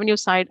both the revenue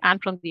side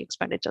and from the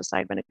expenditure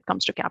side when it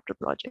comes to capital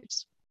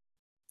projects.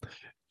 I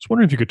was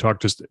wondering if you could talk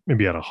just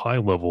maybe at a high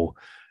level.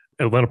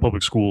 Atlanta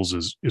Public Schools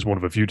is one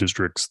of a few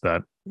districts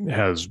that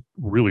has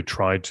really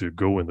tried to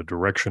go in the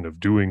direction of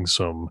doing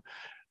some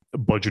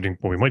budgeting,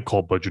 what we might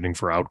call budgeting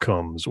for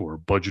outcomes, or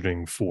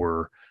budgeting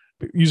for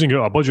using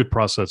a budget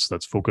process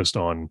that's focused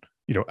on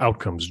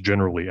outcomes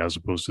generally, as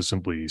opposed to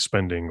simply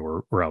spending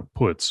or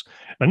outputs.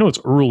 I know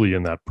it's early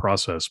in that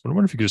process, but I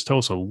wonder if you could just tell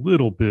us a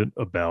little bit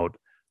about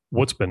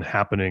what's been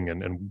happening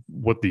and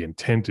what the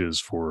intent is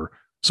for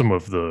some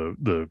of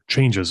the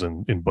changes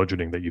in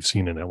budgeting that you've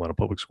seen in Atlanta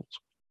Public Schools.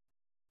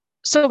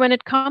 So when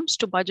it comes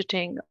to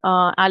budgeting,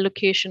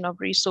 allocation of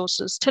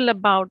resources, till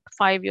about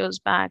 5 years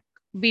back,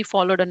 we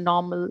followed a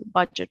normal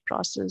budget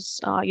process.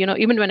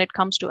 Even when it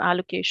comes to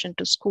allocation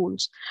to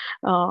schools,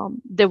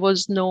 there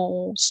was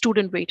no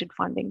student weighted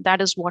funding.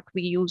 That is what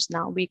we use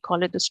now. We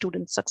call it the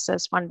student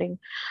success funding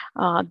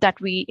that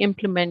we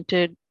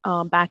implemented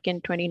back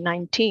in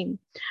 2019.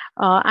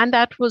 And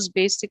that was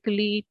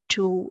basically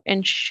to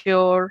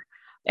ensure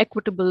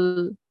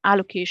equitable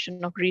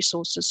allocation of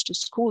resources to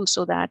schools,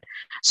 so that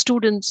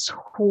students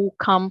who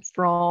come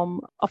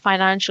from a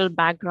financial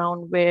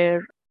background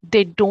where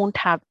they don't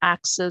have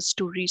access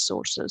to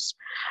resources,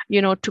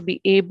 to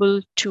be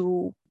able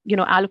to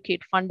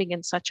allocate funding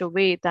in such a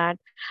way that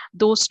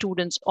those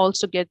students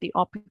also get the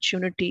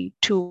opportunity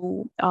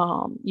to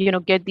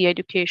get the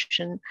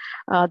education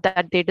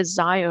that they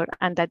desire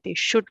and that they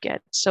should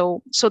get.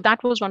 So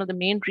that was one of the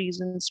main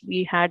reasons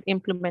we had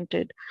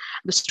implemented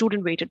the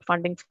student weighted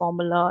funding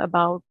formula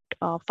about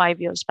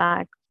 5 years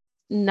back.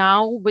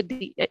 Now, with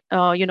the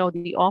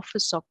the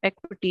Office of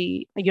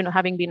Equity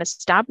having been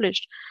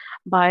established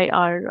by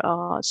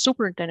our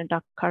superintendent,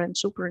 our current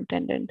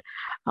superintendent,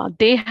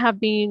 they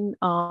have been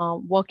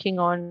working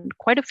on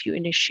quite a few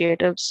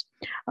initiatives.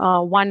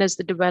 One is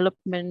the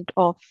development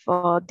of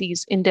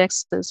these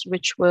indexes,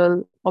 which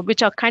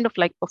are kind of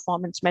like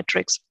performance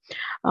metrics,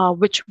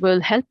 which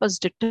will help us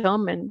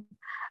determine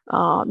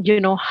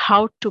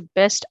how to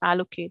best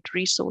allocate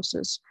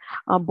resources,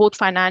 both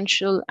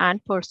financial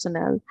and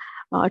personnel,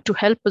 to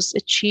help us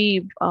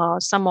achieve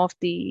some of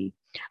the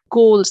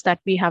goals that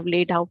we have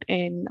laid out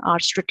in our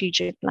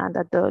strategic plan,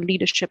 that the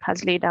leadership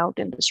has laid out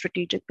in the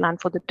strategic plan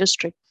for the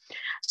district.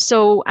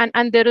 So,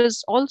 and there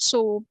is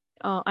also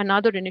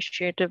another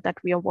initiative that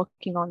we are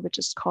working on, which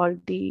is called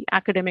the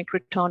academic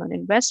return on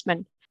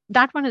investment.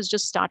 That one has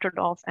just started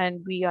off,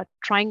 and we are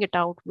trying it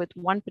out with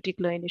one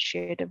particular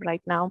initiative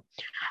right now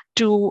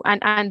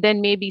and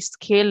then maybe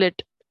scale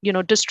it,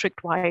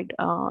 district wide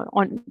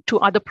on to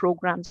other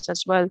programs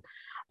as well.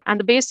 And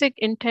the basic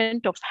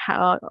intent of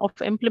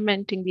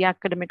implementing the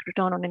academic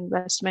return on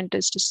investment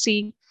is to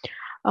see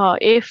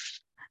if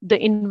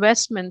the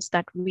investments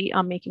that we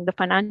are making, the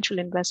financial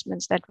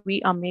investments that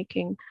we are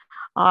making,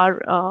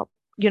 are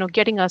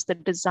getting us the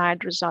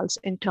desired results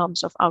in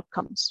terms of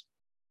outcomes.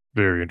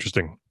 Very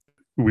interesting.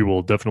 We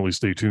will definitely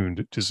stay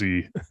tuned to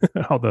see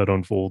how that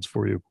unfolds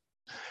for you.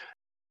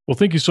 Well,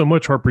 thank you so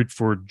much, Harpreet,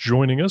 for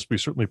joining us. We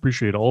certainly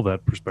appreciate all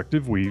that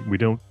perspective. We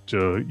don't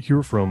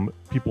hear from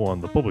people on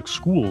the public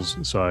schools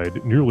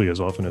side nearly as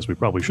often as we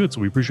probably should,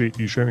 so we appreciate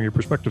you sharing your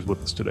perspective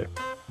with us today.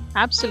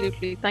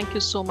 Absolutely. Thank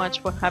you so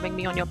much for having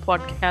me on your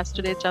podcast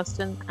today,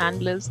 Justin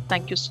and Liz.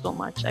 Thank you so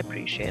much. I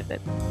appreciate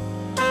it.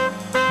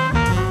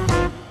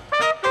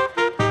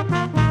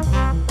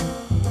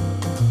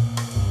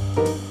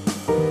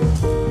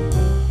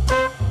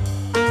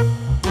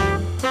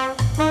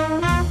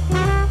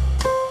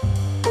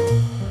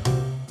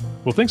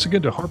 Well, thanks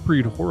again to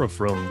Harpreet Hora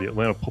from the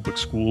Atlanta Public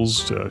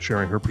Schools,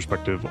 sharing her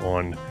perspective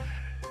on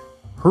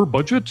her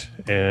budget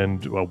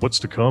and what's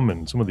to come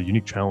and some of the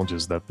unique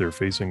challenges that they're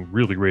facing.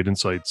 Really great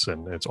insights,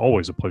 and it's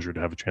always a pleasure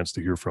to have a chance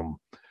to hear from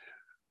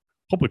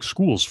public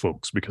schools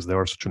folks, because they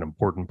are such an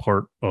important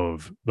part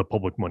of the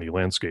public money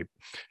landscape.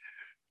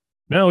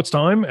 Now it's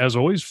time, as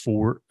always,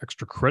 for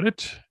extra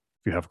credit.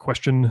 If you have a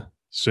question,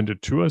 send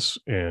it to us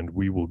and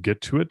we will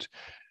get to it.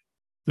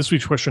 This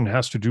week's question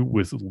has to do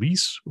with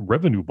lease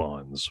revenue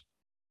bonds.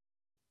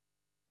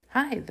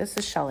 Hi, this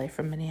is Shelly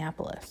from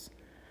Minneapolis.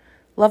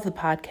 Love the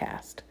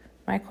podcast.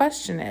 My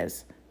question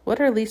is,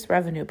 what are lease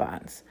revenue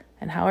bonds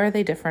and how are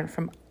they different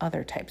from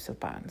other types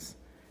of bonds?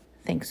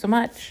 Thanks so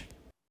much.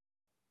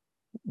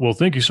 Well,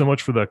 thank you so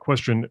much for that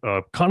question.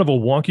 Kind of a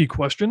wonky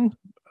question,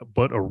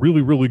 but a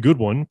really, really good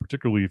one,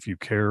 particularly if you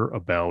care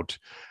about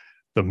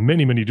the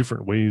many, many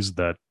different ways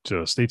that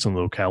states and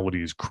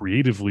localities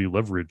creatively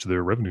leverage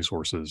their revenue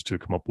sources to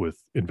come up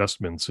with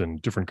investments in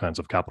different kinds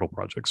of capital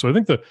projects. So I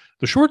think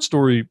the short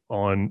story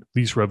on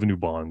lease revenue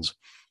bonds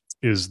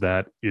is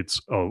that it's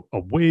a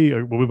way,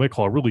 what we might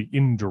call a really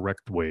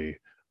indirect way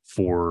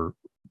for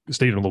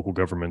state and local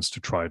governments to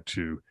try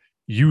to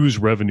use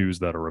revenues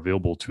that are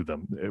available to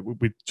them.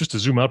 Just to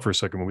zoom out for a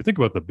second, when we think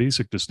about the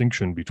basic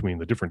distinction between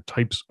the different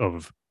types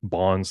of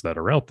bonds that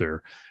are out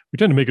there, we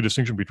tend to make a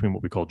distinction between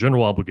what we call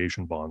general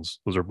obligation bonds.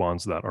 Those are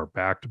bonds that are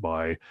backed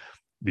by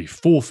the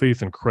full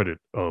faith and credit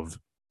of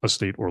a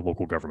state or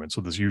local government.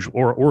 So this usually,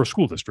 or a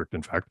school district,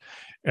 in fact,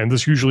 and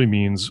this usually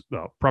means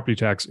property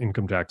tax,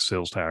 income tax,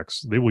 sales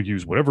tax. They will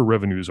use whatever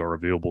revenues are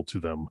available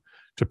to them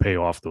to pay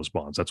off those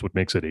bonds. That's what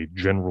makes it a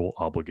general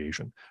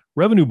obligation.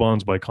 Revenue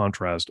bonds, by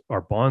contrast,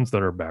 are bonds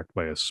that are backed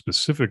by a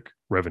specific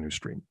revenue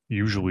stream,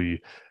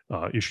 usually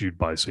issued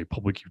by, say,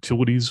 public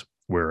utilities,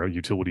 where a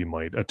utility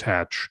might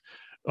attach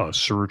a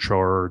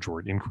surcharge or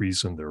an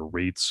increase in their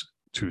rates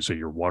to, say,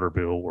 your water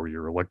bill or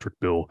your electric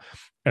bill,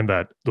 and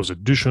that those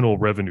additional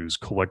revenues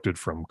collected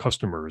from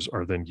customers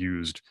are then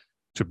used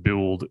to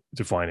build,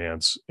 to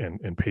finance,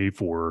 and pay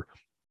for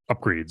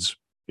upgrades,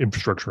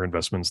 infrastructure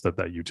investments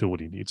that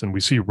utility needs. And we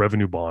see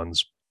revenue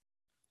bonds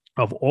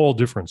of all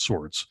different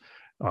sorts,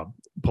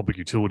 public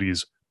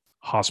utilities,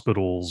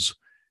 hospitals,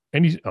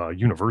 any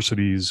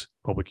universities,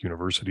 public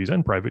universities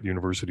and private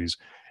universities.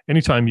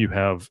 Anytime you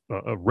have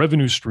a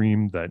revenue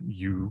stream that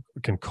you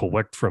can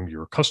collect from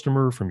your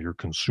customer, from your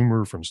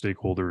consumer, from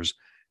stakeholders,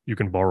 you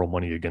can borrow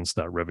money against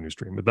that revenue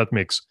stream. But that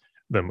makes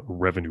them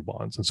revenue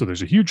bonds. And so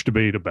there's a huge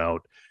debate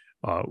about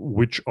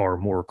which are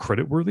more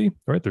creditworthy,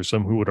 right? There's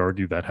some who would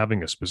argue that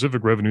having a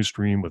specific revenue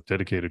stream with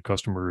dedicated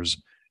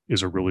customers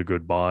is a really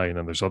good buy. And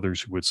then there's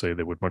others who would say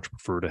they would much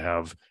prefer to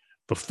have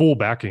the full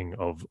backing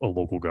of a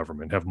local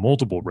government, have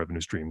multiple revenue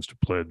streams to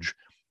pledge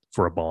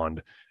for a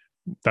bond.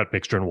 That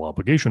makes general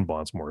obligation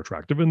bonds more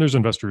attractive. And there's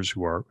investors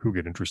who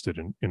get interested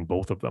in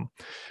both of them.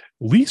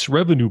 Lease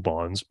revenue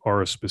bonds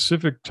are a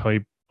specific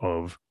type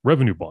of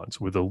revenue bonds.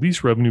 With a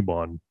lease revenue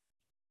bond,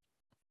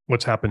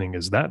 what's happening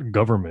is that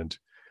government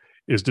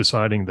is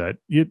deciding that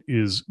it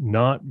is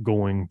not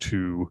going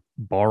to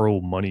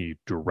borrow money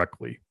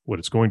directly. What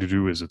it's going to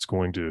do is it's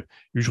going to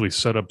usually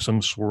set up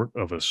some sort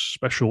of a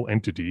special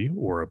entity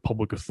or a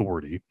public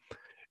authority.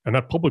 And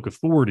that public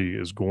authority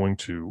is going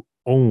to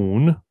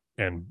own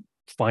and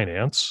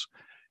finance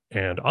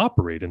and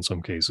operate, in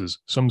some cases,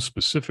 some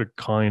specific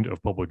kind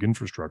of public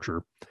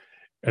infrastructure.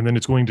 And then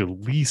it's going to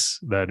lease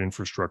that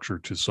infrastructure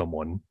to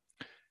someone.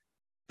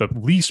 The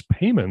lease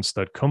payments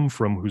that come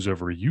from who's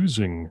ever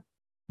using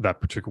that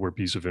particular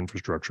piece of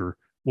infrastructure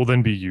will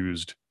then be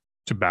used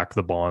to back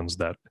the bonds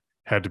that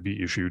had to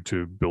be issued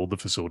to build the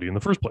facility in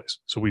the first place.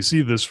 So we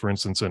see this, for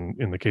instance,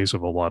 in the case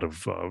of a lot of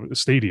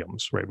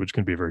stadiums, right, which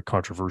can be a very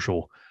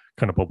controversial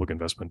kind of public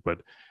investment. But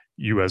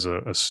you, as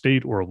a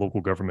state or a local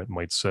government,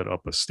 might set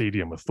up a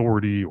stadium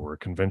authority or a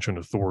convention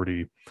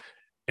authority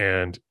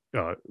and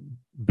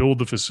build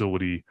the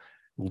facility,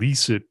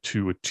 lease it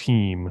to a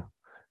team,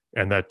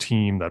 and that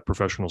team, that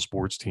professional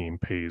sports team,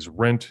 pays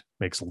rent,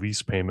 makes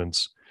lease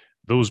payments.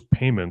 Those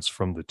payments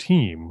from the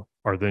team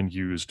are then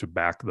used to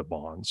back the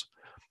bonds.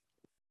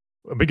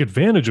 A big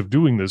advantage of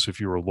doing this, if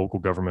you're a local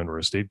government or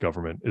a state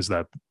government, is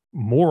that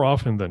more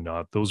often than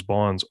not, those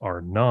bonds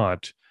are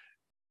not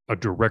a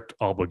direct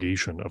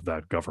obligation of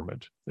that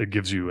government. It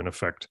gives you, in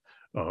effect,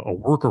 a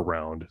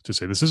workaround to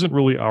say, this isn't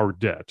really our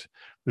debt.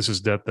 This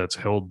is debt that's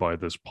held by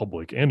this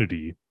public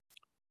entity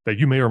that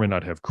you may or may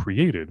not have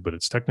created, but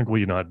it's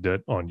technically not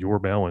debt on your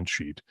balance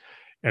sheet.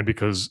 And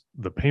because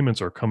the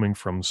payments are coming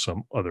from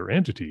some other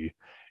entity,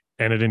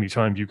 and at any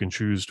time you can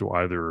choose to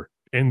either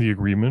end the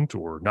agreement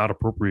or not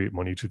appropriate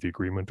money to the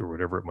agreement or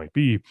whatever it might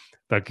be,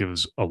 that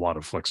gives a lot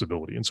of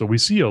flexibility. And so we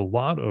see a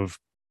lot of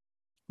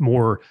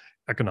more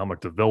economic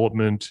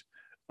development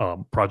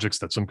projects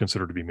that some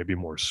consider to be maybe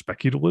more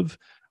speculative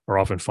are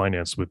often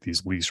financed with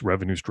these lease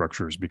revenue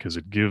structures because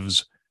it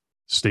gives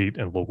state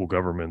and local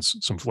governments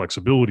some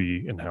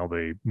flexibility in how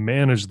they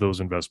manage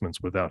those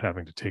investments without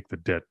having to take the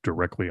debt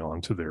directly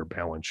onto their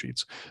balance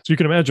sheets. So you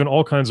can imagine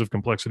all kinds of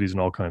complexities and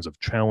all kinds of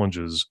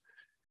challenges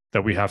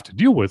that we have to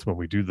deal with when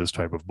we do this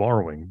type of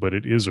borrowing, but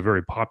it is a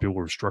very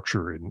popular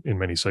structure in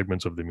many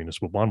segments of the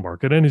municipal bond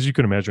market. And as you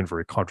can imagine, a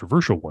very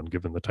controversial one,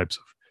 given the types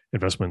of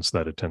investments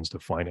that it tends to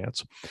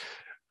finance.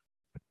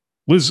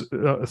 Liz,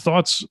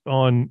 thoughts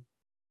on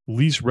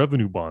lease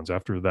revenue bonds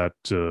after that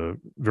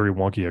very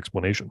wonky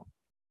explanation?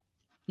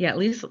 Yeah,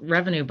 lease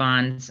revenue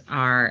bonds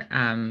are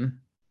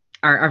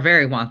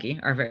very wonky,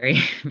 are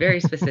very, very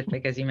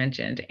specific, as you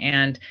mentioned.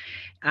 And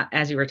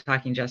as you were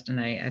talking, Justin,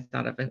 I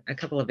thought of a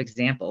couple of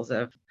examples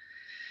of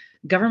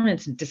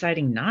governments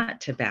deciding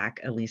not to back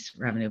a lease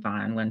revenue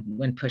bond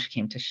when push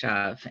came to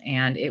shove.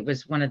 And it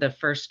was one of the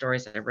first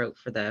stories I wrote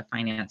for the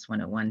Finance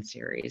 101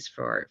 series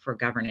for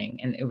governing.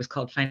 And it was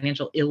called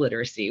Financial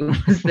Illiteracy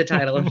was the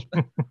title of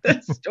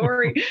the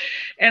story.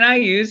 And I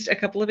used a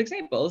couple of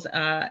examples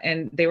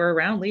and they were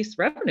around lease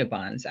revenue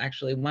bonds.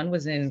 Actually, one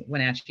was in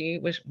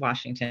Wenatchee,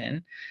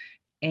 Washington,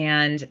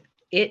 and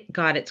it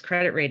got its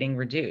credit rating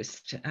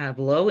reduced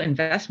below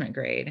investment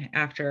grade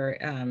after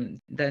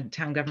the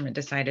town government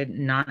decided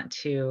not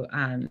to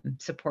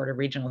support a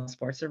regional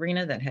sports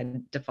arena that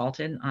had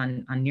defaulted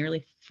on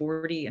nearly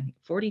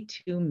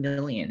 42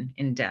 million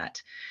in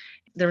debt.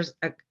 There's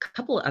a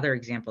couple of other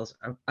examples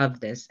of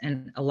this,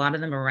 and a lot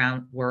of them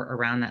were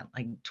around that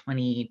like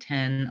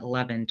 2010,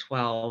 11,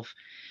 12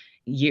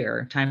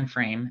 year time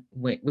frame,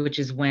 which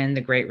is when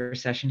the Great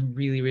Recession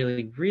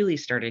really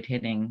started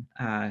hitting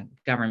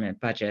government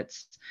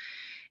budgets.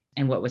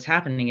 And what was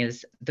happening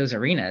is those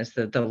arenas,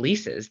 the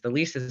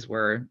leases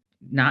were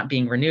not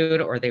being renewed,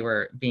 or they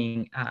were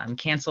being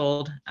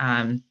canceled.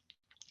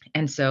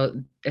 And so,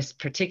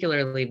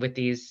 particularly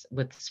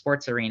with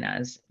sports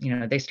arenas,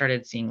 they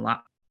started seeing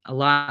a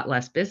lot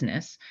less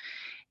business,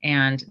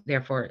 and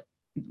therefore,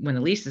 when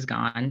the lease is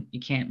gone, you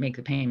can't make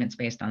the payments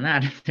based on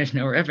that. There's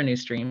no revenue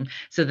stream.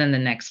 So then the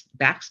next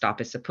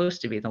backstop is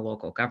supposed to be the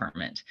local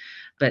government.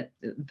 But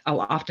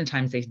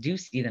oftentimes they do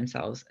see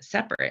themselves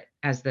separate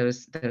as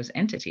those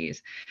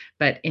entities.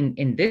 But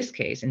in these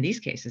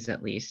cases,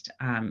 at least,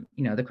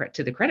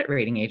 to the credit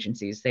rating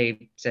agencies,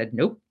 they said,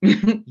 nope,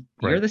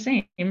 you're the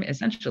same,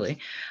 essentially.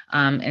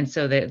 And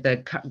so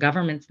the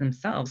governments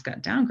themselves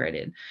got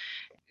downgraded.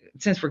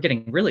 Since we're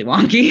getting really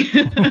wonky,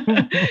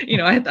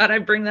 I thought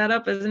I'd bring that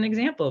up as an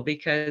example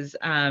because,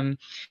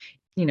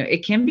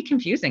 it can be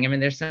confusing. I mean,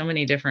 there's so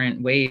many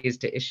different ways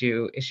to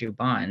issue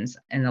bonds,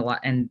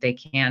 and they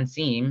can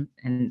seem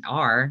and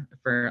are,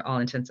 for all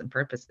intents and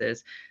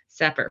purposes,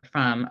 separate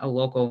from a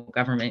local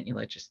government,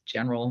 just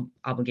general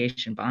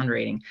obligation bond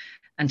rating,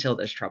 until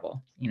there's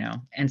trouble,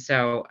 And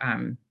so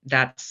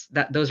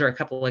those are a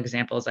couple of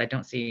examples. I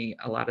don't see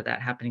a lot of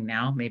that happening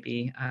now.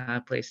 Maybe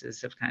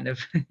places have kind of,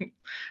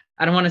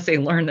 I don't want to say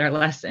learned their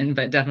lesson,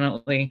 but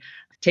definitely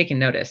taken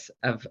notice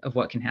of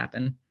what can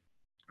happen.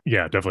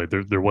 Yeah,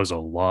 definitely. There was a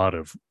lot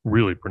of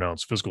really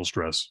pronounced fiscal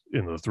stress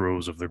in the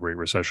throes of the Great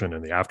Recession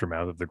and the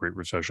aftermath of the Great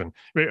Recession.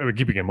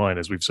 Keeping in mind,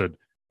 as we've said,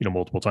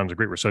 multiple times, the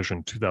Great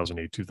Recession,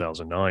 2008,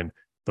 2009,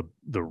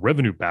 the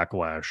revenue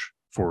backlash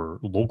for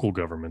local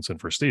governments and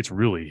for states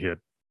really hit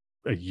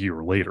a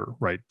year later,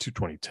 right, to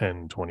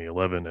 2010,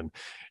 2011. And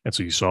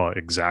so you saw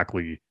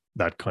exactly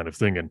that kind of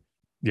thing. And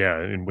yeah,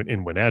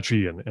 in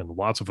Wenatchee and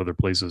lots of other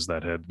places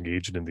that had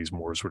engaged in these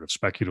more sort of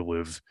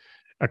speculative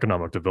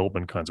economic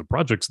development kinds of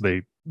projects,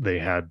 they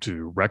had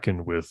to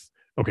reckon with,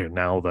 okay,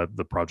 now that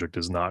the project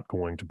is not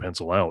going to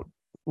pencil out,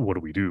 what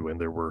do we do?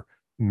 And there were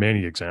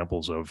many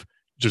examples of,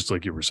 just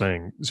like you were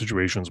saying,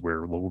 situations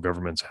where local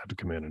governments had to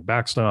come in and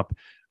backstop,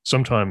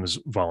 sometimes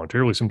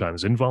voluntarily,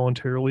 sometimes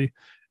involuntarily.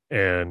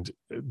 And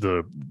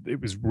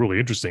it was really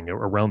interesting.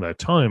 Around that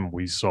time,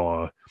 we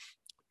saw,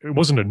 it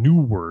wasn't a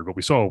new word, but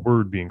we saw a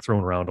word being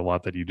thrown around a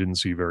lot that you didn't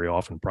see very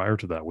often prior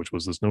to that, which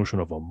was this notion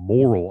of a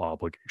moral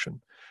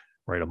obligation,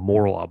 right? A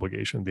moral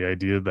obligation. The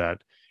idea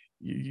that,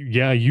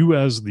 you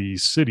as the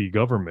city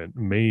government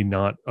may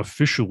not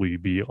officially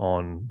be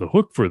on the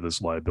hook for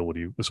this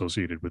liability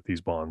associated with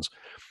these bonds,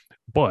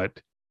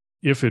 but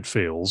if it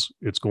fails,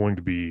 it's going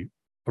to be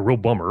a real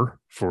bummer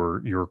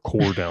for your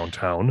core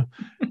downtown,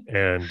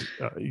 and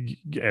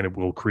it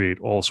will create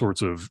all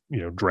sorts of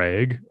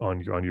drag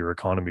on your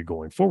economy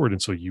going forward.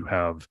 And so you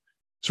have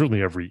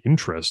certainly every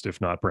interest, if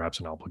not perhaps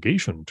an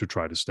obligation, to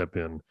try to step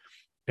in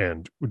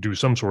and do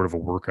some sort of a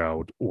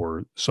workout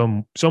or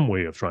some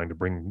way of trying to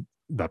bring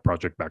that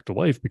project back to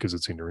life, because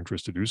it's in your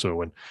interest to do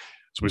so. And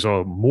so we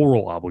saw a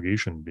moral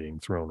obligation being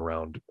thrown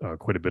around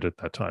quite a bit at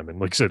that time. And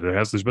like I said,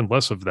 there's been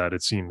less of that,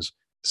 it seems,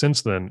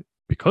 since then,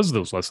 because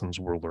those lessons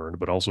were learned,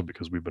 but also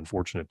because we've been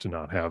fortunate to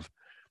not have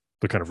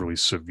the kind of really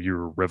severe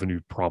revenue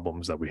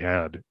problems that we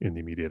had in the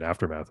immediate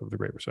aftermath of the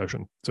Great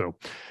Recession. So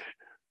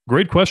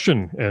great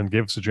question, and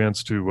gave us a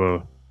chance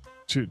to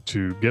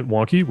get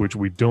wonky, which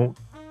we don't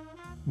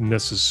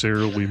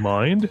necessarily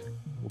mind.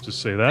 We'll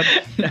just say that.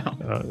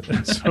 No.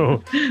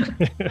 So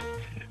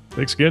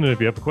thanks again. And if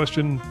you have a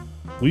question,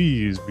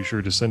 please be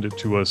sure to send it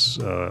to us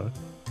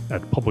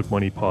at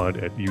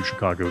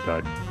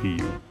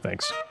publicmoneypod@uchicago.edu.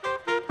 Thanks.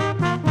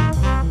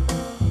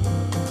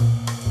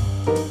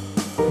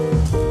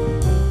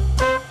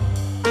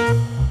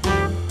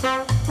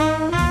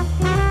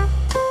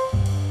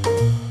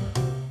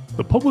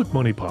 The Public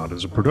Money Pod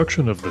is a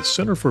production of the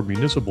Center for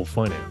Municipal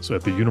Finance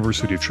at the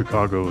University of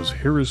Chicago's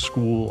Harris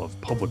School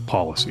of Public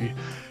Policy,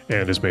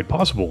 and is made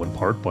possible in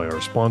part by our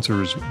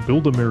sponsors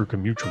Build America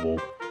Mutual,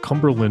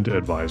 Cumberland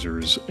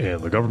Advisors, and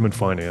the Government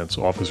Finance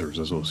Officers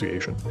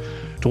Association.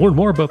 To learn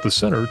more about the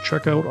center,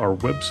 check out our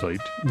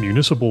website,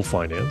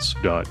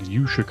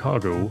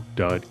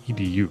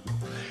 municipalfinance.uchicago.edu.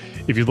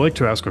 If you'd like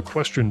to ask a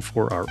question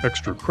for our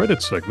extra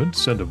credit segment,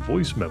 send a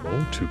voice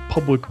memo to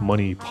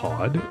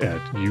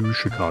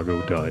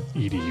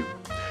publicmoneypod@uchicago.edu.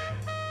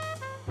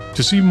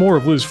 To see more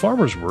of Liz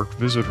Farmer's work,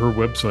 visit her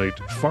website,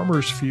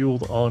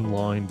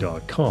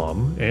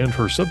 farmersfieldonline.com, and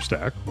her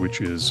Substack,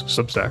 which is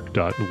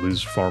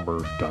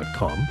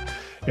substack.lizfarmer.com.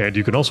 And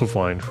you can also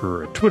find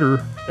her at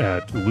Twitter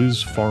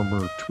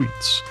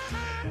 @LizFarmerTweets.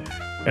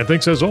 And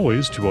thanks, as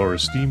always, to our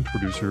esteemed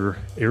producer,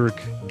 Eric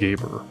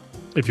Gaber.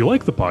 If you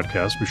like the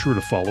podcast, be sure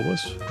to follow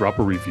us, drop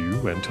a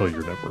review, and tell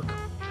your network.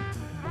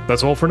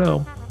 That's all for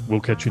now.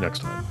 We'll catch you next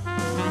time.